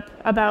brought up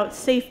about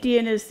safety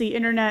and is the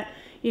internet,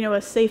 a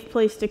safe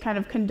place to kind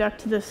of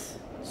conduct this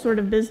sort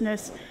of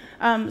business,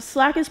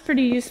 Slack is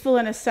pretty useful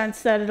in a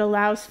sense that it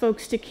allows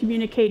folks to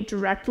communicate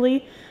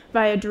directly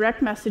via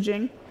direct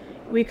messaging.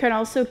 We can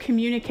also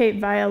communicate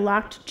via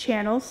locked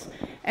channels,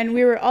 and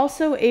we were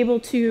also able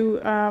to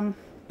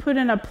put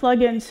in a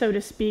plugin, so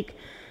to speak,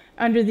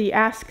 under the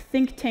Ask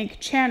Think Tank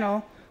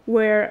channel,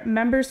 where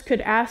members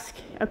could ask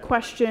a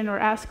question or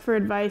ask for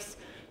advice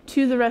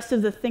to the rest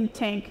of the think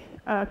tank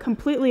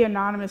completely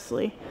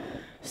anonymously.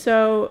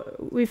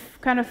 So we've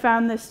kind of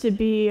found this to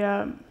be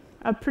a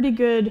pretty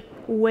good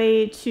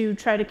way to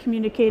try to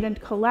communicate and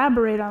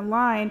collaborate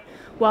online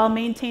while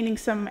maintaining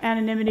some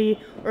anonymity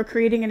or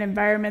creating an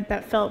environment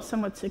that felt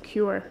somewhat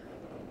secure.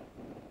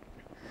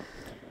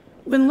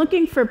 When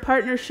looking for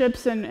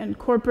partnerships and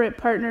corporate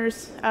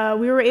partners,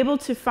 we were able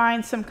to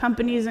find some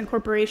companies and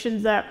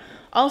corporations that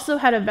also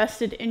had a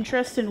vested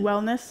interest in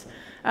wellness.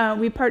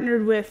 We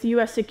partnered with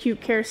US Acute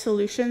Care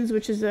Solutions,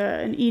 which is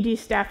an ED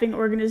staffing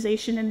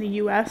organization in the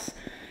US.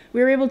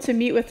 We were able to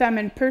meet with them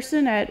in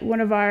person at one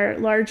of our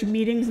large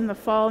meetings in the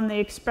fall, and they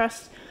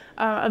expressed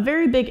a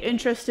very big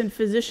interest in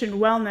physician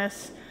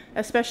wellness,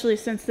 especially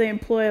since they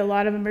employ a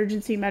lot of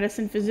emergency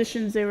medicine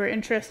physicians. They were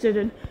interested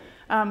in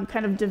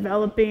kind of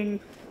developing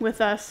with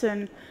us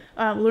and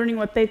learning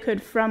what they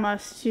could from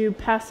us to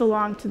pass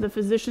along to the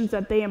physicians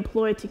that they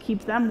employ to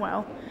keep them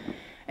well.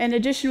 In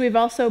addition, we've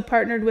also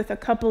partnered with a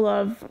couple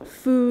of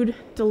food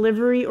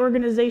delivery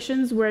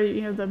organizations where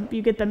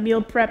you get the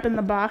meal prep in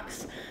the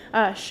box.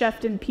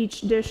 Chef and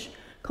Peach Dish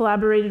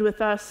collaborated with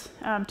us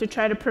to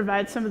try to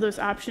provide some of those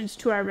options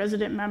to our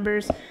resident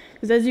members.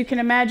 Because as you can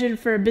imagine,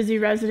 for a busy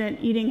resident,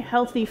 eating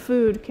healthy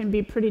food can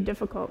be pretty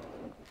difficult.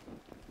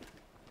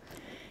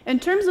 In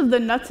terms of the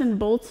nuts and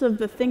bolts of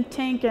the think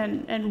tank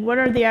and what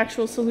are the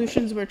actual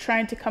solutions we're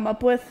trying to come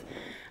up with,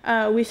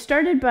 we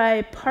started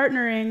by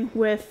partnering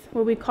with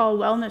what we call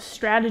wellness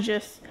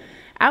strategists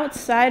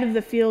outside of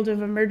the field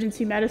of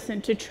emergency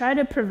medicine to try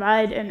to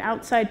provide an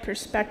outside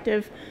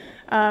perspective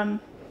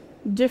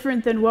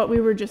different than what we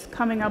were just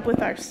coming up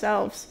with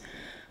ourselves.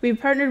 We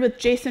partnered with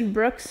Jason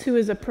Brooks, who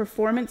is a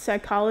performance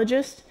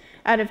psychologist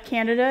out of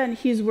Canada, and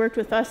he's worked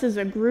with us as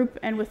a group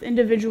and with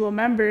individual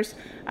members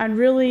on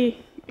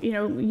really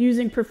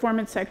using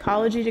performance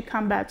psychology to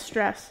combat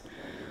stress.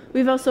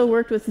 We've also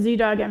worked with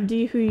ZDog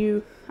MD, who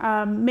you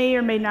may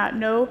or may not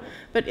know,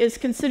 but is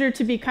considered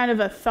to be kind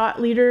of a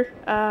thought leader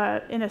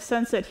in a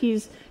sense that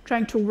he's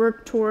trying to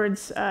work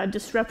towards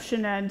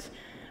disruption and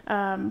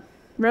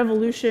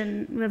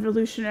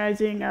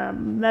revolutionizing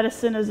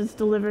medicine as it's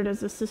delivered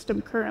as a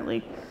system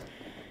currently.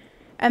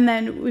 And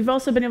then we've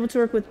also been able to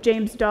work with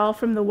James Dahl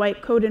from the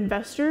White Coat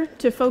Investor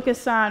to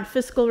focus on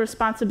fiscal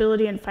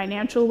responsibility and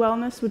financial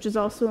wellness, which is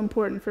also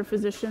important for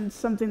physicians,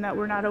 something that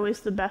we're not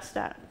always the best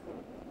at.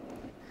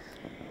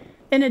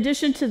 In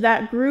addition to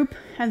that group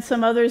and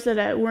some others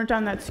that weren't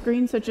on that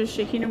screen, such as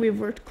Shahina, we've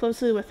worked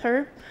closely with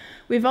her.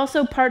 We've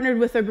also partnered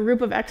with a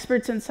group of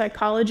experts in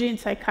psychology and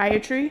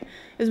psychiatry,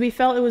 as we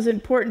felt it was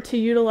important to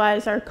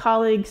utilize our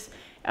colleagues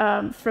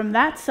from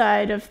that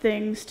side of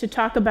things to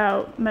talk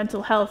about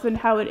mental health and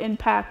how it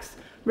impacts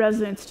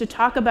residents, to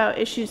talk about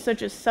issues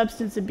such as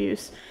substance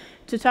abuse,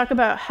 to talk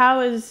about how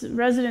as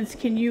residents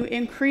can you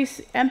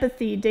increase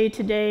empathy day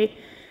to day.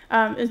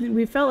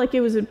 We felt like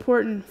it was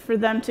important for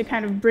them to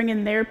kind of bring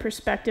in their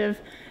perspective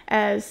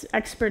as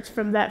experts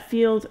from that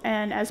field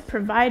and as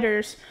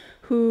providers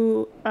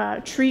who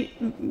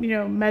treat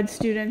med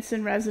students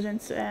and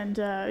residents and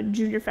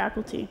junior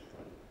faculty.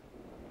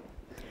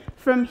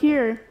 From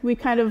here, we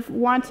kind of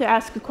want to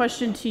ask a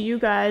question to you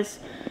guys.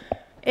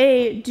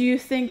 A, do you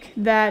think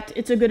that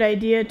it's a good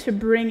idea to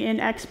bring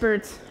in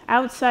experts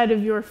outside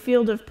of your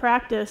field of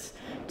practice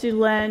to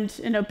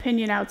lend an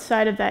opinion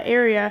outside of that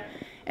area?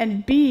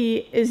 And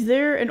B, is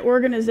there an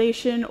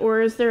organization or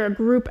is there a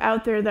group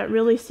out there that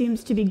really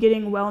seems to be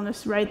getting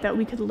wellness right that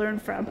we could learn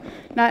from?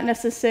 Not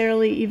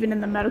necessarily even in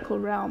the medical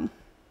realm.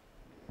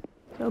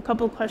 So a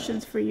couple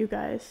questions for you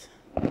guys.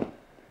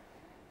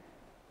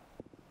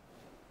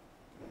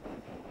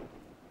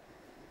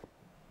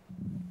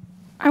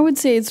 I would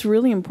say it's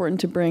really important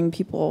to bring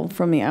people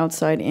from the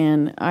outside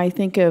in. I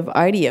think of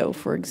IDEO,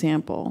 for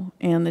example,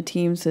 and the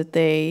teams that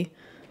they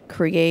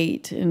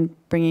create and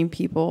bringing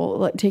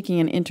people,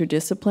 taking an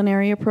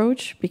interdisciplinary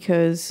approach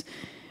because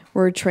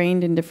we're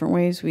trained in different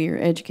ways, we are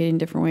educated in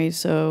different ways.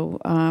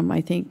 So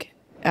I think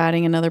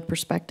adding another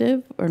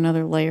perspective or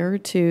another layer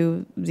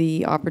to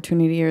the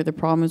opportunity or the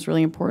problem is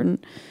really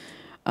important.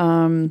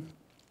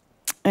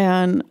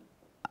 And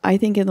I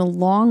think in the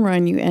long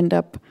run, you end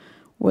up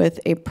with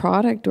a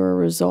product or a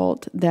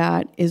result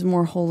that is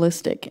more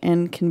holistic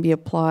and can be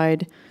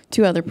applied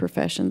to other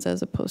professions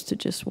as opposed to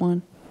just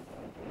one.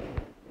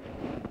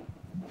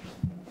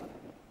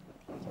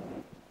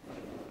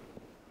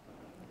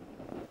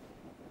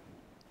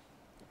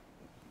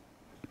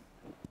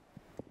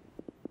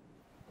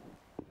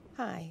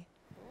 Hi.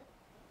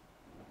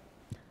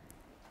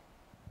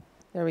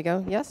 There we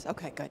go. Yes?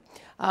 Okay, good.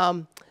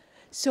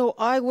 So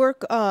I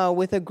work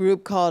with a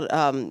group called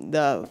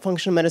the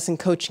Functional Medicine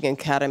Coaching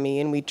Academy,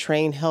 and we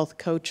train health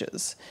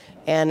coaches.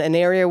 And an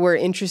area we're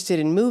interested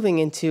in moving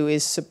into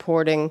is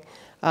supporting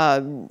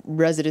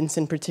residents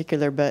in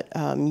particular, but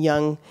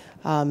young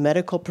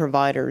medical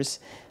providers.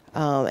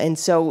 And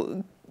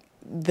so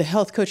the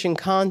health coaching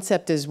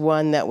concept is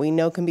one that we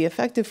know can be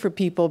effective for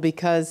people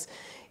because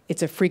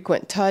it's a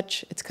frequent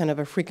touch. It's kind of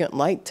a frequent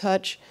light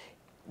touch.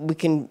 We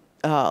can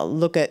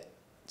look at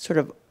sort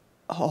of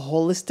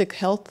holistic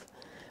health,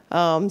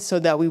 so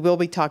that we will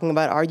be talking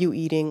about, are you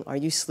eating? Are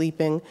you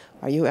sleeping?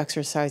 Are you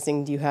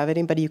exercising? Do you have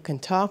anybody you can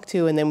talk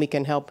to? And then we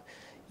can help,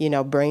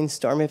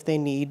 brainstorm if they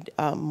need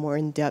more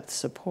in-depth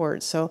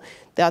support. So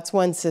that's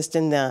one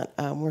system that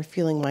we're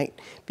feeling might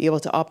be able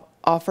to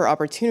offer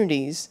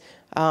opportunities.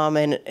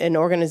 And an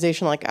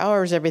organization like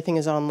ours, everything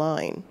is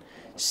online.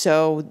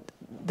 So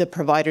the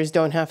providers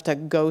don't have to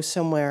go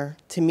somewhere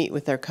to meet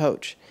with their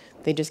coach.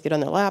 They just get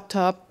on their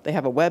laptop, they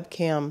have a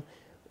webcam,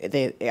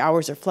 the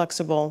hours are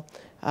flexible.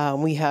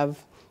 We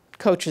have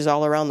coaches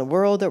all around the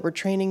world that we're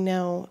training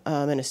now,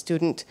 and a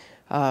student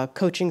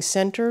coaching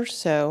center.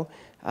 So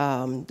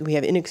we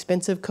have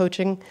inexpensive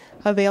coaching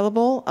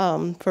available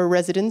for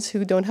residents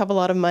who don't have a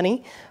lot of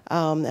money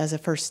as a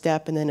first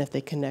step. And then if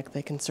they connect,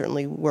 they can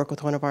certainly work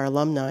with one of our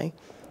alumni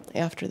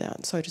after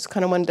that. So I just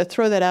kind of wanted to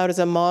throw that out as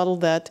a model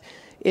that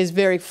is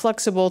very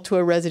flexible to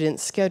a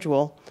resident's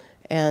schedule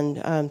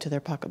and to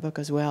their pocketbook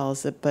as well,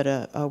 but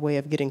a way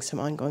of getting some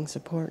ongoing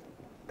support.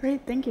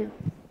 Great, thank you.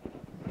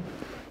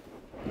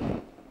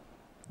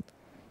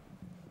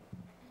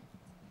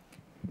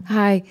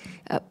 Hi.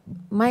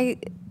 My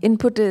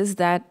input is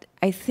that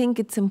I think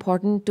it's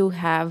important to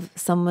have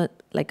someone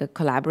like a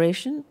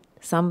collaboration,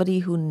 somebody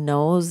who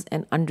knows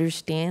and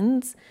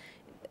understands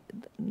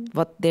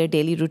what their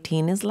daily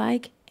routine is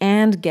like,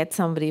 and get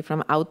somebody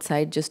from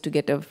outside just to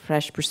get a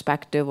fresh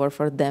perspective, or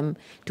for them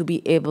to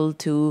be able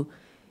to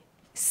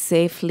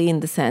safely, in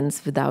the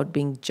sense, without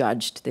being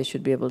judged, they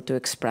should be able to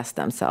express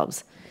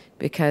themselves.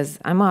 Because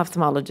I'm an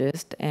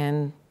ophthalmologist,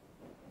 and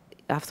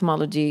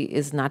ophthalmology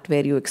is not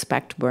where you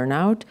expect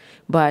burnout,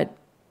 but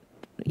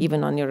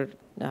even on your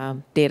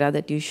data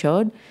that you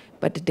showed,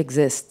 but it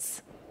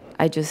exists.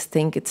 I just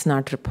think it's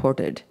not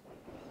reported.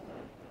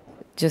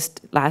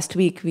 Just last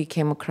week, we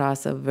came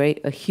across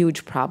a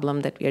huge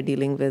problem that we are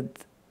dealing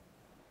with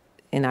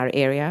in our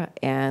area,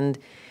 and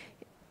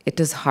it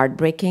is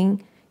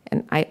heartbreaking.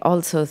 And I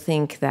also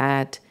think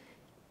that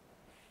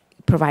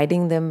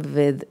providing them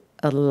with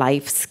a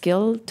life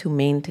skill to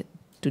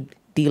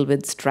deal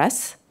with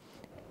stress,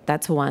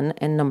 that's one.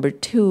 And number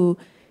two,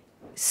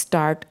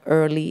 start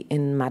early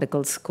in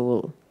medical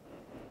school.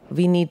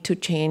 We need to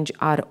change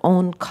our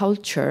own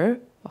culture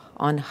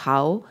on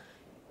how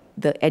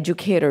the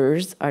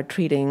educators are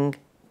treating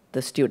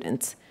the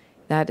students.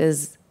 That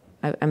is,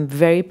 I'm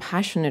very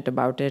passionate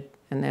about it,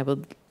 and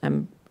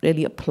I'm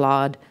really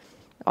applaud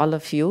all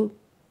of you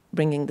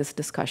bringing this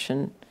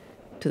discussion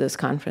to this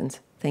conference.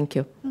 Thank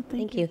you. Oh,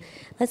 thank you.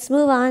 Let's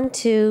move on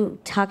to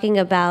talking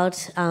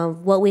about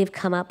what we've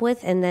come up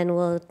with, and then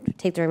we'll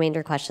take the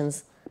remainder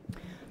questions.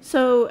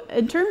 So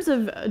in terms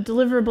of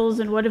deliverables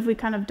and what have we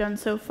kind of done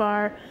so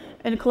far,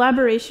 in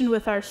collaboration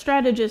with our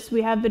strategists,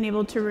 we have been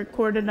able to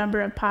record a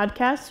number of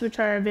podcasts, which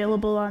are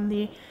available on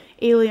the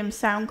Alium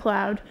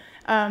SoundCloud.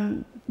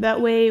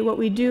 That way, what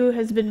we do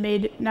has been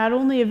made not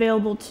only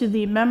available to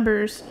the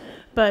members,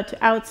 but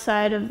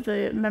outside of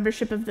the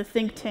membership of the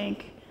think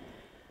tank.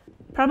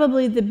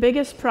 Probably the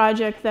biggest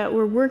project that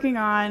we're working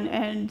on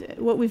and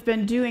what we've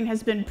been doing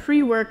has been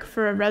pre-work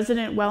for a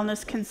resident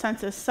wellness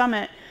consensus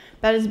summit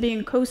that is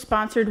being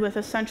co-sponsored with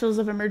Essentials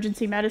of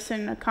Emergency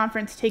Medicine, a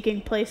conference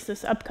taking place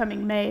this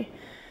upcoming May.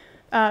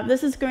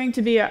 This is going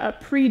to be a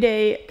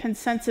pre-day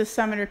consensus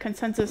summit or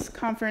consensus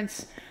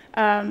conference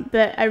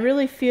that I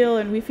really feel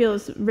and we feel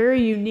is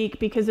very unique,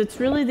 because it's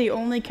really the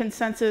only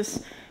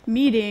consensus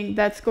meeting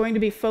that's going to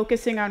be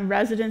focusing on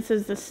residents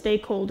as the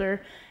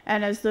stakeholder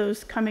and as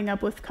those coming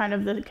up with kind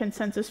of the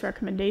consensus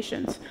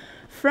recommendations.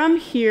 From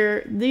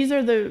here, these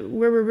are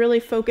where we're really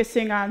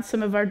focusing on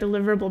some of our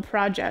deliverable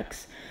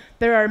projects.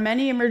 There are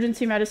many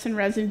emergency medicine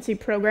residency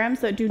programs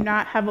that do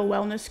not have a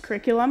wellness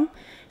curriculum.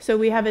 So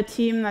we have a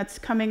team that's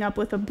coming up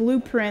with a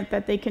blueprint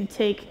that they can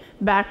take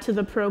back to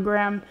the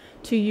program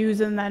to use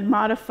and then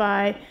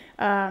modify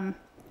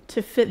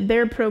to fit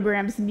their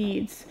program's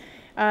needs.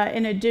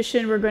 In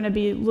addition, we're going to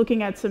be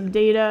looking at some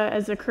data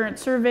as a current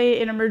survey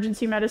in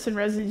emergency medicine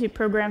residency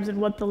programs and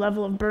what the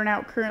level of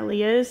burnout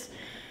currently is.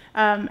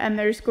 And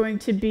there's going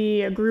to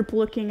be a group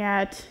looking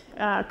at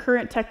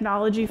current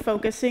technology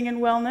focusing in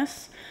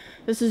wellness.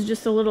 This is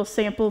just a little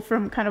sample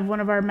from kind of one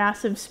of our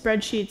massive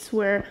spreadsheets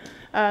where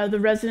the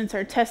residents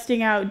are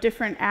testing out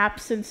different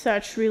apps and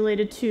such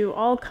related to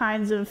all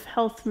kinds of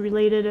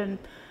health-related and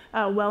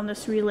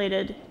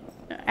wellness-related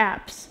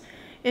apps.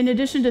 In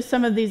addition to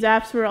some of these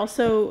apps, we're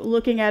also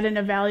looking at and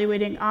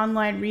evaluating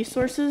online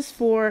resources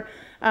for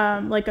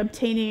like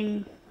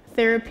obtaining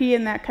therapy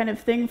and that kind of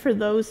thing for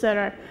those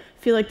that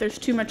feel like there's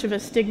too much of a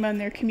stigma in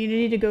their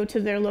community to go to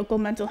their local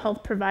mental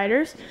health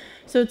providers.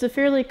 So it's a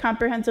fairly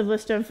comprehensive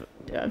list of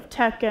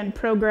tech and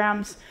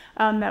programs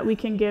that we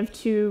can give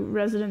to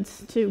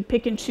residents to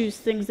pick and choose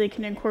things they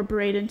can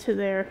incorporate into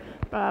their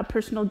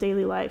personal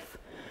daily life.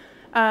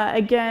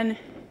 Again,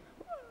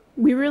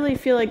 we really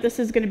feel like this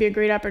is going to be a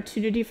great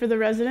opportunity for the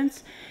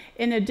residents.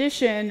 In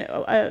addition,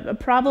 a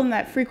problem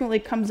that frequently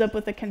comes up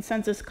with a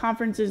consensus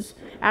conference is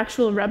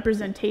actual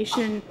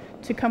representation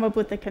to come up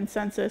with a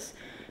consensus.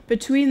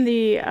 Between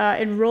the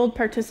enrolled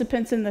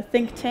participants in the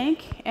think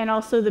tank and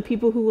also the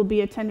people who will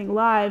be attending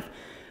live,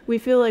 we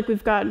feel like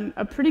we've gotten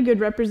a pretty good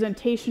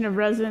representation of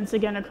residents,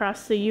 again,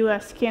 across the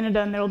US,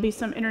 Canada, and there will be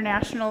some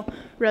international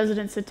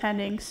residents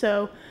attending.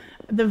 So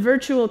the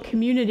virtual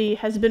community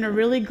has been a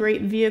really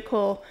great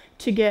vehicle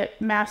to get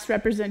mass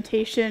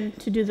representation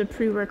to do the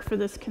pre-work for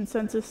this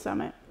consensus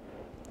summit.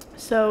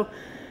 So,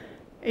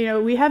 you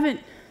know, we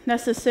haven't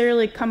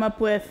necessarily come up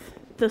with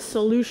the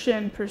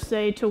solution per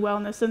se to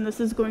wellness, and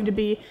this is going to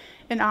be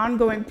an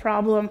ongoing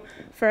problem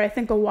for I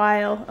think a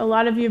while. A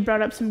lot of you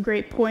brought up some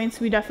great points.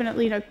 We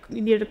definitely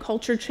need a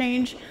culture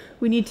change.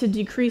 We need to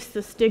decrease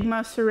the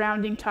stigma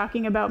surrounding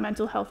talking about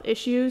mental health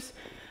issues.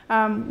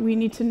 We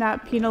need to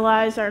not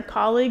penalize our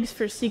colleagues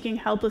for seeking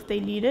help if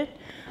they need it.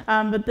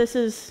 But this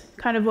is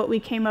kind of what we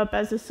came up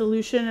as a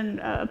solution and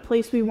a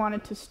place we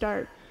wanted to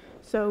start.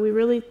 So we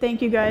really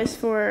thank you guys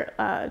for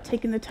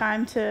taking the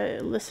time to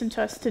listen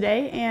to us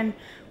today. And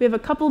we have a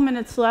couple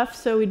minutes left,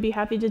 so we'd be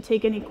happy to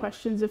take any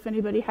questions if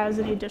anybody has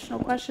any additional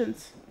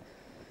questions.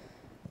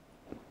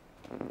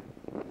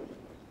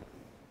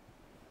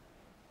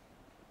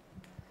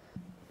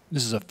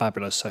 This is a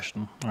fabulous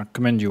session. I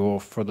commend you all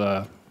for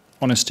the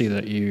honesty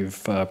that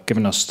you've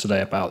given us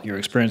today about your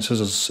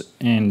experiences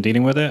in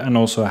dealing with it and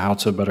also how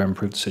to better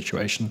improve the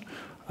situation.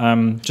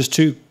 Just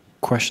two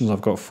questions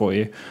I've got for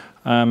you.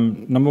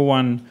 Number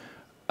one,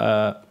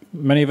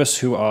 many of us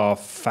who are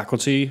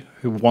faculty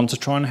who want to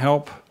try and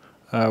help,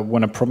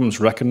 when a problem is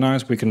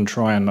recognized, we can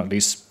try and at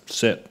least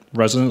sit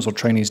residents or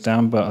trainees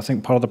down, but I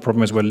think part of the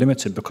problem is we're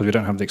limited because we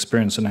don't have the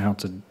experience in how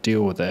to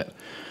deal with it.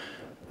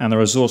 And the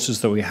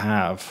resources that we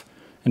have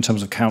in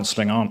terms of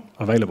counseling aren't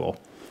available,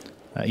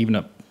 even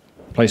at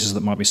places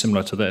that might be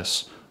similar to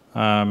this.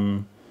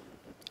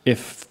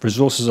 If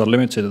resources are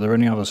limited, are there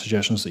any other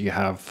suggestions that you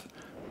have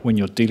when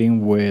you're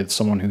dealing with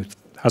someone who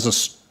has a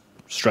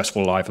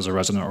stressful life as a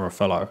resident or a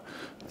fellow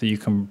that you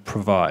can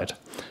provide?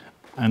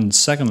 And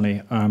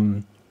secondly,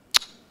 I'm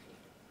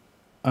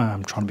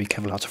trying to be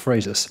careful how to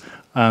phrase this.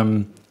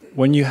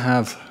 When you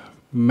have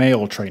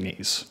male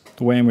trainees,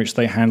 the way in which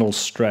they handle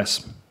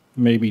stress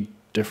may be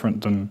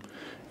different than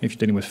if you're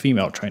dealing with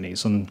female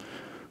trainees, and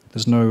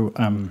there's no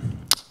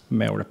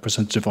male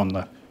representative on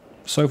the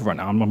sofa right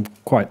now. I'm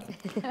quite,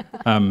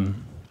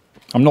 I'm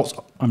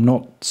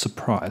not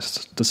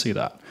surprised to see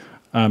that.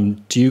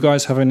 Do you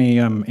guys have any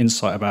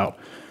insight about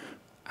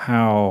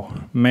how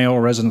male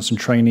residents and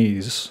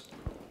trainees,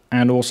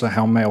 and also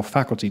how male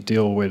faculty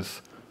deal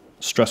with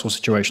stressful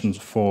situations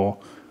for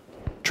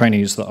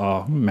trainees that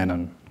are men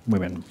and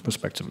women,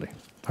 respectively?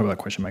 I hope that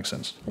question makes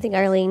sense. I think,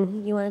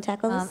 Arlene, you want to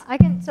tackle this?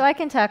 I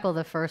can tackle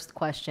the first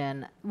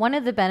question. One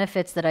of the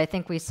benefits that I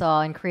think we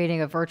saw in creating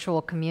a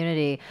virtual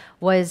community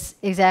was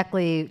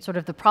exactly sort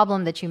of the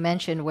problem that you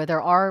mentioned, where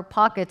there are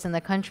pockets in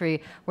the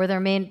country where there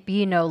may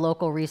be no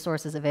local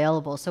resources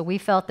available. So we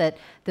felt that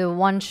the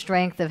one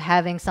strength of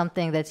having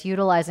something that's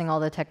utilizing all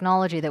the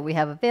technology that we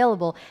have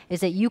available is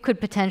that you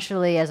could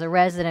potentially, as a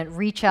resident,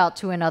 reach out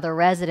to another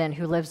resident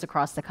who lives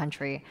across the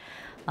country.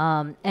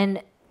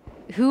 And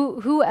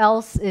who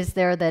else is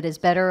there that is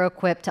better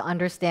equipped to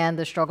understand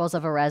the struggles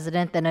of a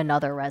resident than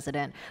another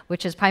resident,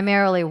 which is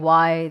primarily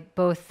why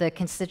both the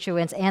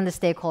constituents and the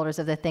stakeholders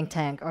of the think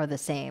tank are the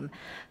same.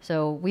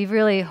 So we've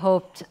really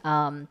hoped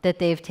that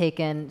they've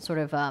taken sort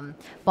of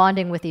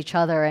bonding with each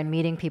other and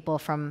meeting people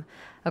from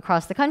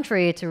across the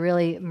country to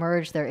really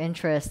merge their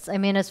interests. I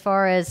mean, as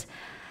far as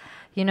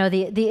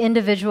the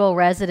individual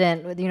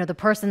resident, the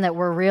person that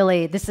we're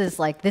really, this is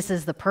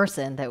the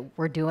person that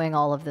we're doing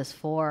all of this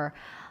for.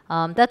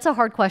 That's a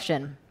hard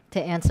question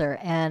to answer.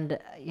 And,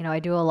 I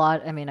do a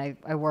lot,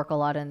 I work a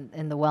lot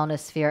in the wellness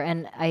sphere,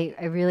 and I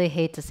really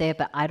hate to say it,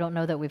 but I don't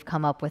know that we've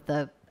come up with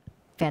a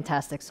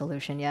fantastic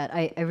solution yet.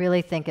 I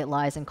really think it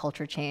lies in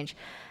culture change.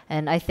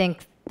 And I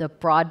think the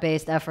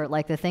broad-based effort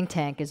like the think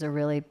tank is a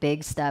really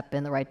big step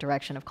in the right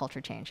direction of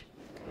culture change.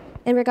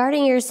 And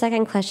regarding your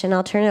second question,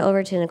 I'll turn it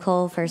over to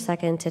Nicole for a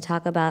second to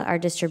talk about our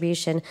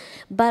distribution.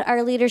 But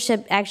our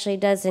leadership actually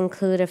does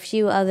include a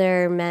few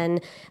other men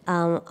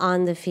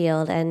on the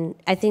field, and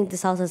I think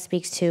this also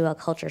speaks to a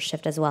culture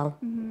shift as well.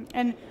 Mm-hmm.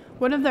 And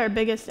one of our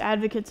biggest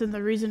advocates, and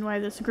the reason why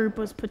this group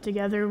was put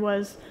together,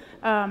 was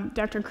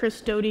Dr.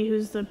 Chris Doty,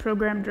 who's the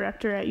program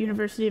director at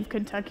University of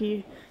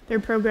Kentucky. Their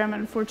program,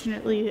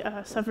 unfortunately,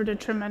 suffered a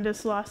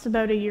tremendous loss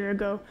about a year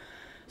ago.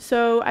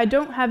 So I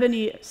don't have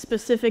any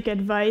specific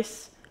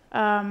advice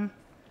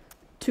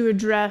to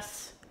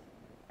address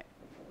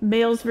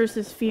males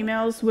versus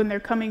females when they're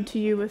coming to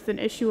you with an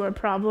issue or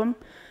problem.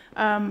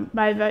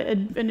 My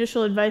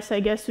initial advice,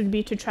 I guess, would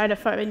be to try to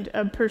find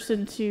a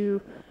person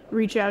to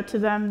reach out to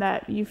them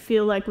that you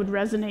feel like would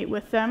resonate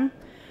with them.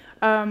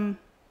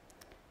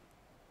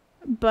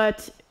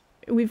 But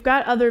we've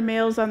got other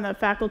males on the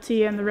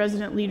faculty and the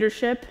resident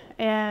leadership,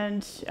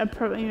 and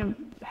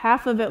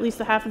at least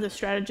half of the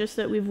strategists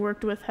that we've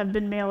worked with have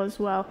been male as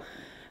well.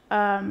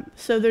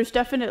 So there's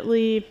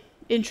definitely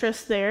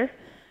interest there,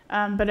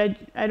 but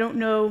I don't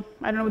know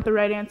what the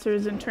right answer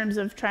is in terms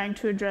of trying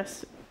to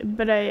address,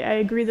 but I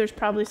agree there's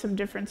probably some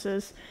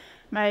differences.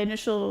 My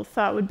initial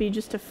thought would be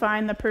just to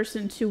find the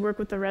person to work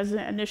with the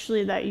resident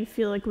initially that you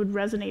feel like would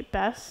resonate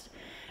best.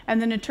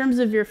 And then in terms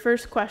of your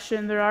first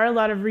question, there are a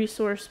lot of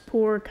resource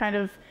poor kind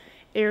of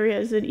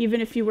areas, and even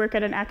if you work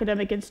at an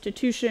academic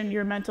institution,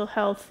 your mental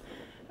health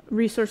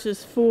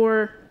resources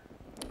for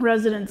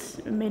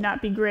residents may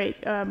not be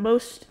great.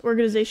 Most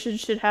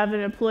organizations should have an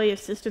employee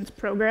assistance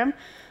program,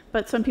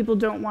 but some people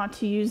don't want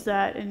to use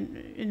that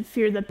in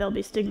fear that they'll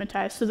be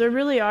stigmatized. So there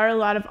really are a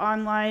lot of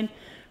online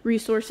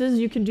resources.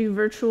 You can do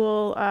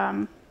virtual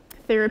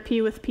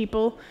therapy with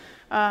people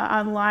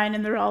online,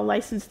 and they're all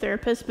licensed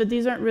therapists, but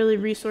these aren't really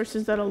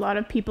resources that a lot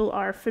of people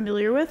are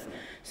familiar with.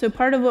 So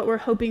part of what we're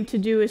hoping to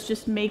do is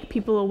just make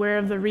people aware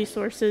of the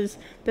resources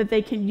that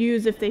they can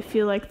use if they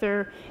feel like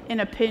they're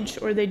in a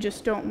pinch or they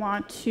just don't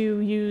want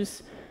to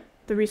use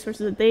the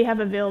resources that they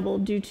have available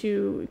due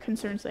to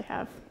concerns they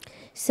have.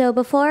 So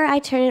before I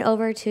turn it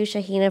over to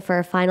Shahina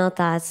for final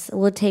thoughts,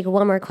 we'll take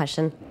one more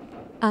question.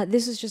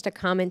 This is just a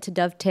comment to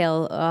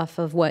dovetail off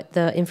of what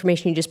the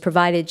information you just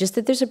provided, just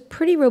that there's a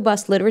pretty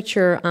robust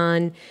literature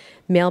on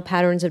male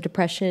patterns of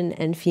depression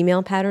and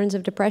female patterns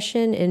of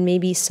depression, and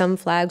maybe some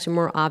flags are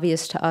more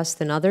obvious to us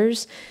than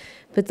others.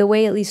 But the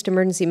way at least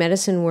emergency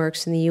medicine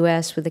works in the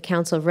U.S. with the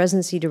Council of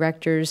Residency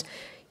Directors,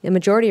 the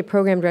majority of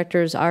program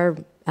directors are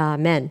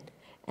men.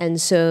 And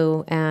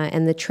so,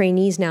 and the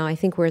trainees now, I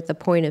think we're at the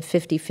point of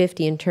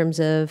 50-50 in terms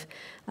of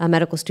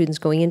medical students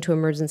going into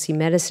emergency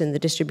medicine, the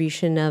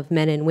distribution of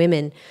men and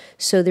women.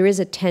 So there is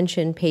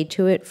attention paid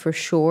to it for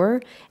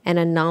sure, and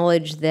a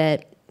knowledge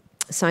that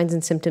signs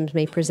and symptoms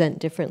may present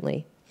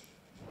differently.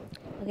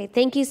 Okay,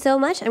 thank you so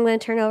much. I'm going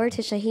to turn over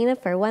to Shahina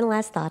for one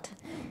last thought.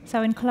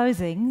 So in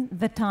closing,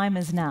 the time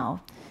is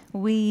now.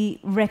 We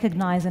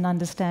recognize and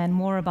understand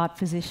more about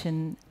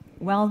physician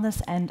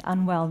wellness and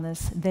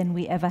unwellness than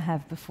we ever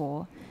have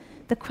before.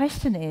 The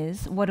question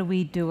is, what do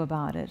we do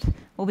about it?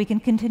 Well, we can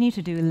continue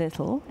to do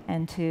little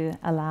and to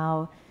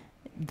allow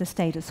the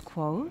status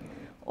quo,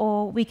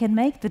 or we can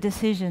make the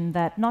decision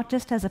that not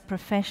just as a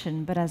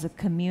profession, but as a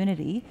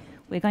community,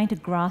 we're going to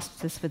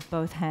grasp this with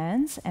both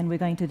hands and we're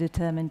going to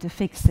determine to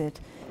fix it,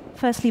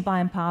 firstly by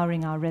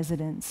empowering our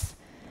residents.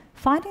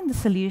 Finding the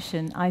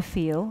solution, I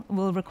feel,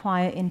 will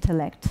require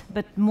intellect,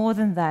 but more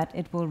than that,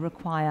 it will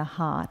require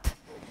heart.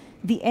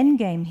 The end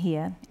game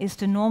here is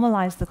to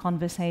normalize the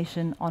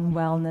conversation on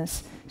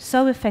wellness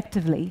so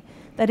effectively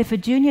that if a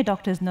junior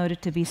doctor is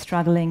noted to be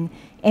struggling,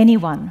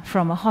 anyone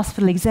from a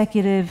hospital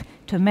executive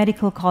to a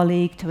medical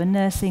colleague to a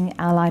nursing,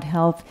 allied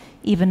health,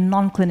 even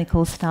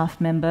non-clinical staff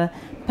member,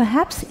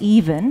 perhaps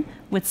even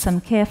with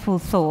some careful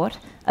thought,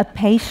 a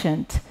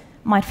patient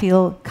might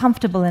feel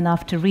comfortable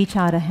enough to reach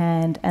out a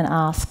hand and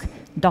ask,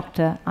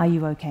 "Doctor, are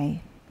you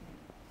okay?"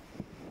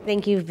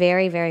 Thank you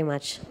very, very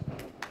much.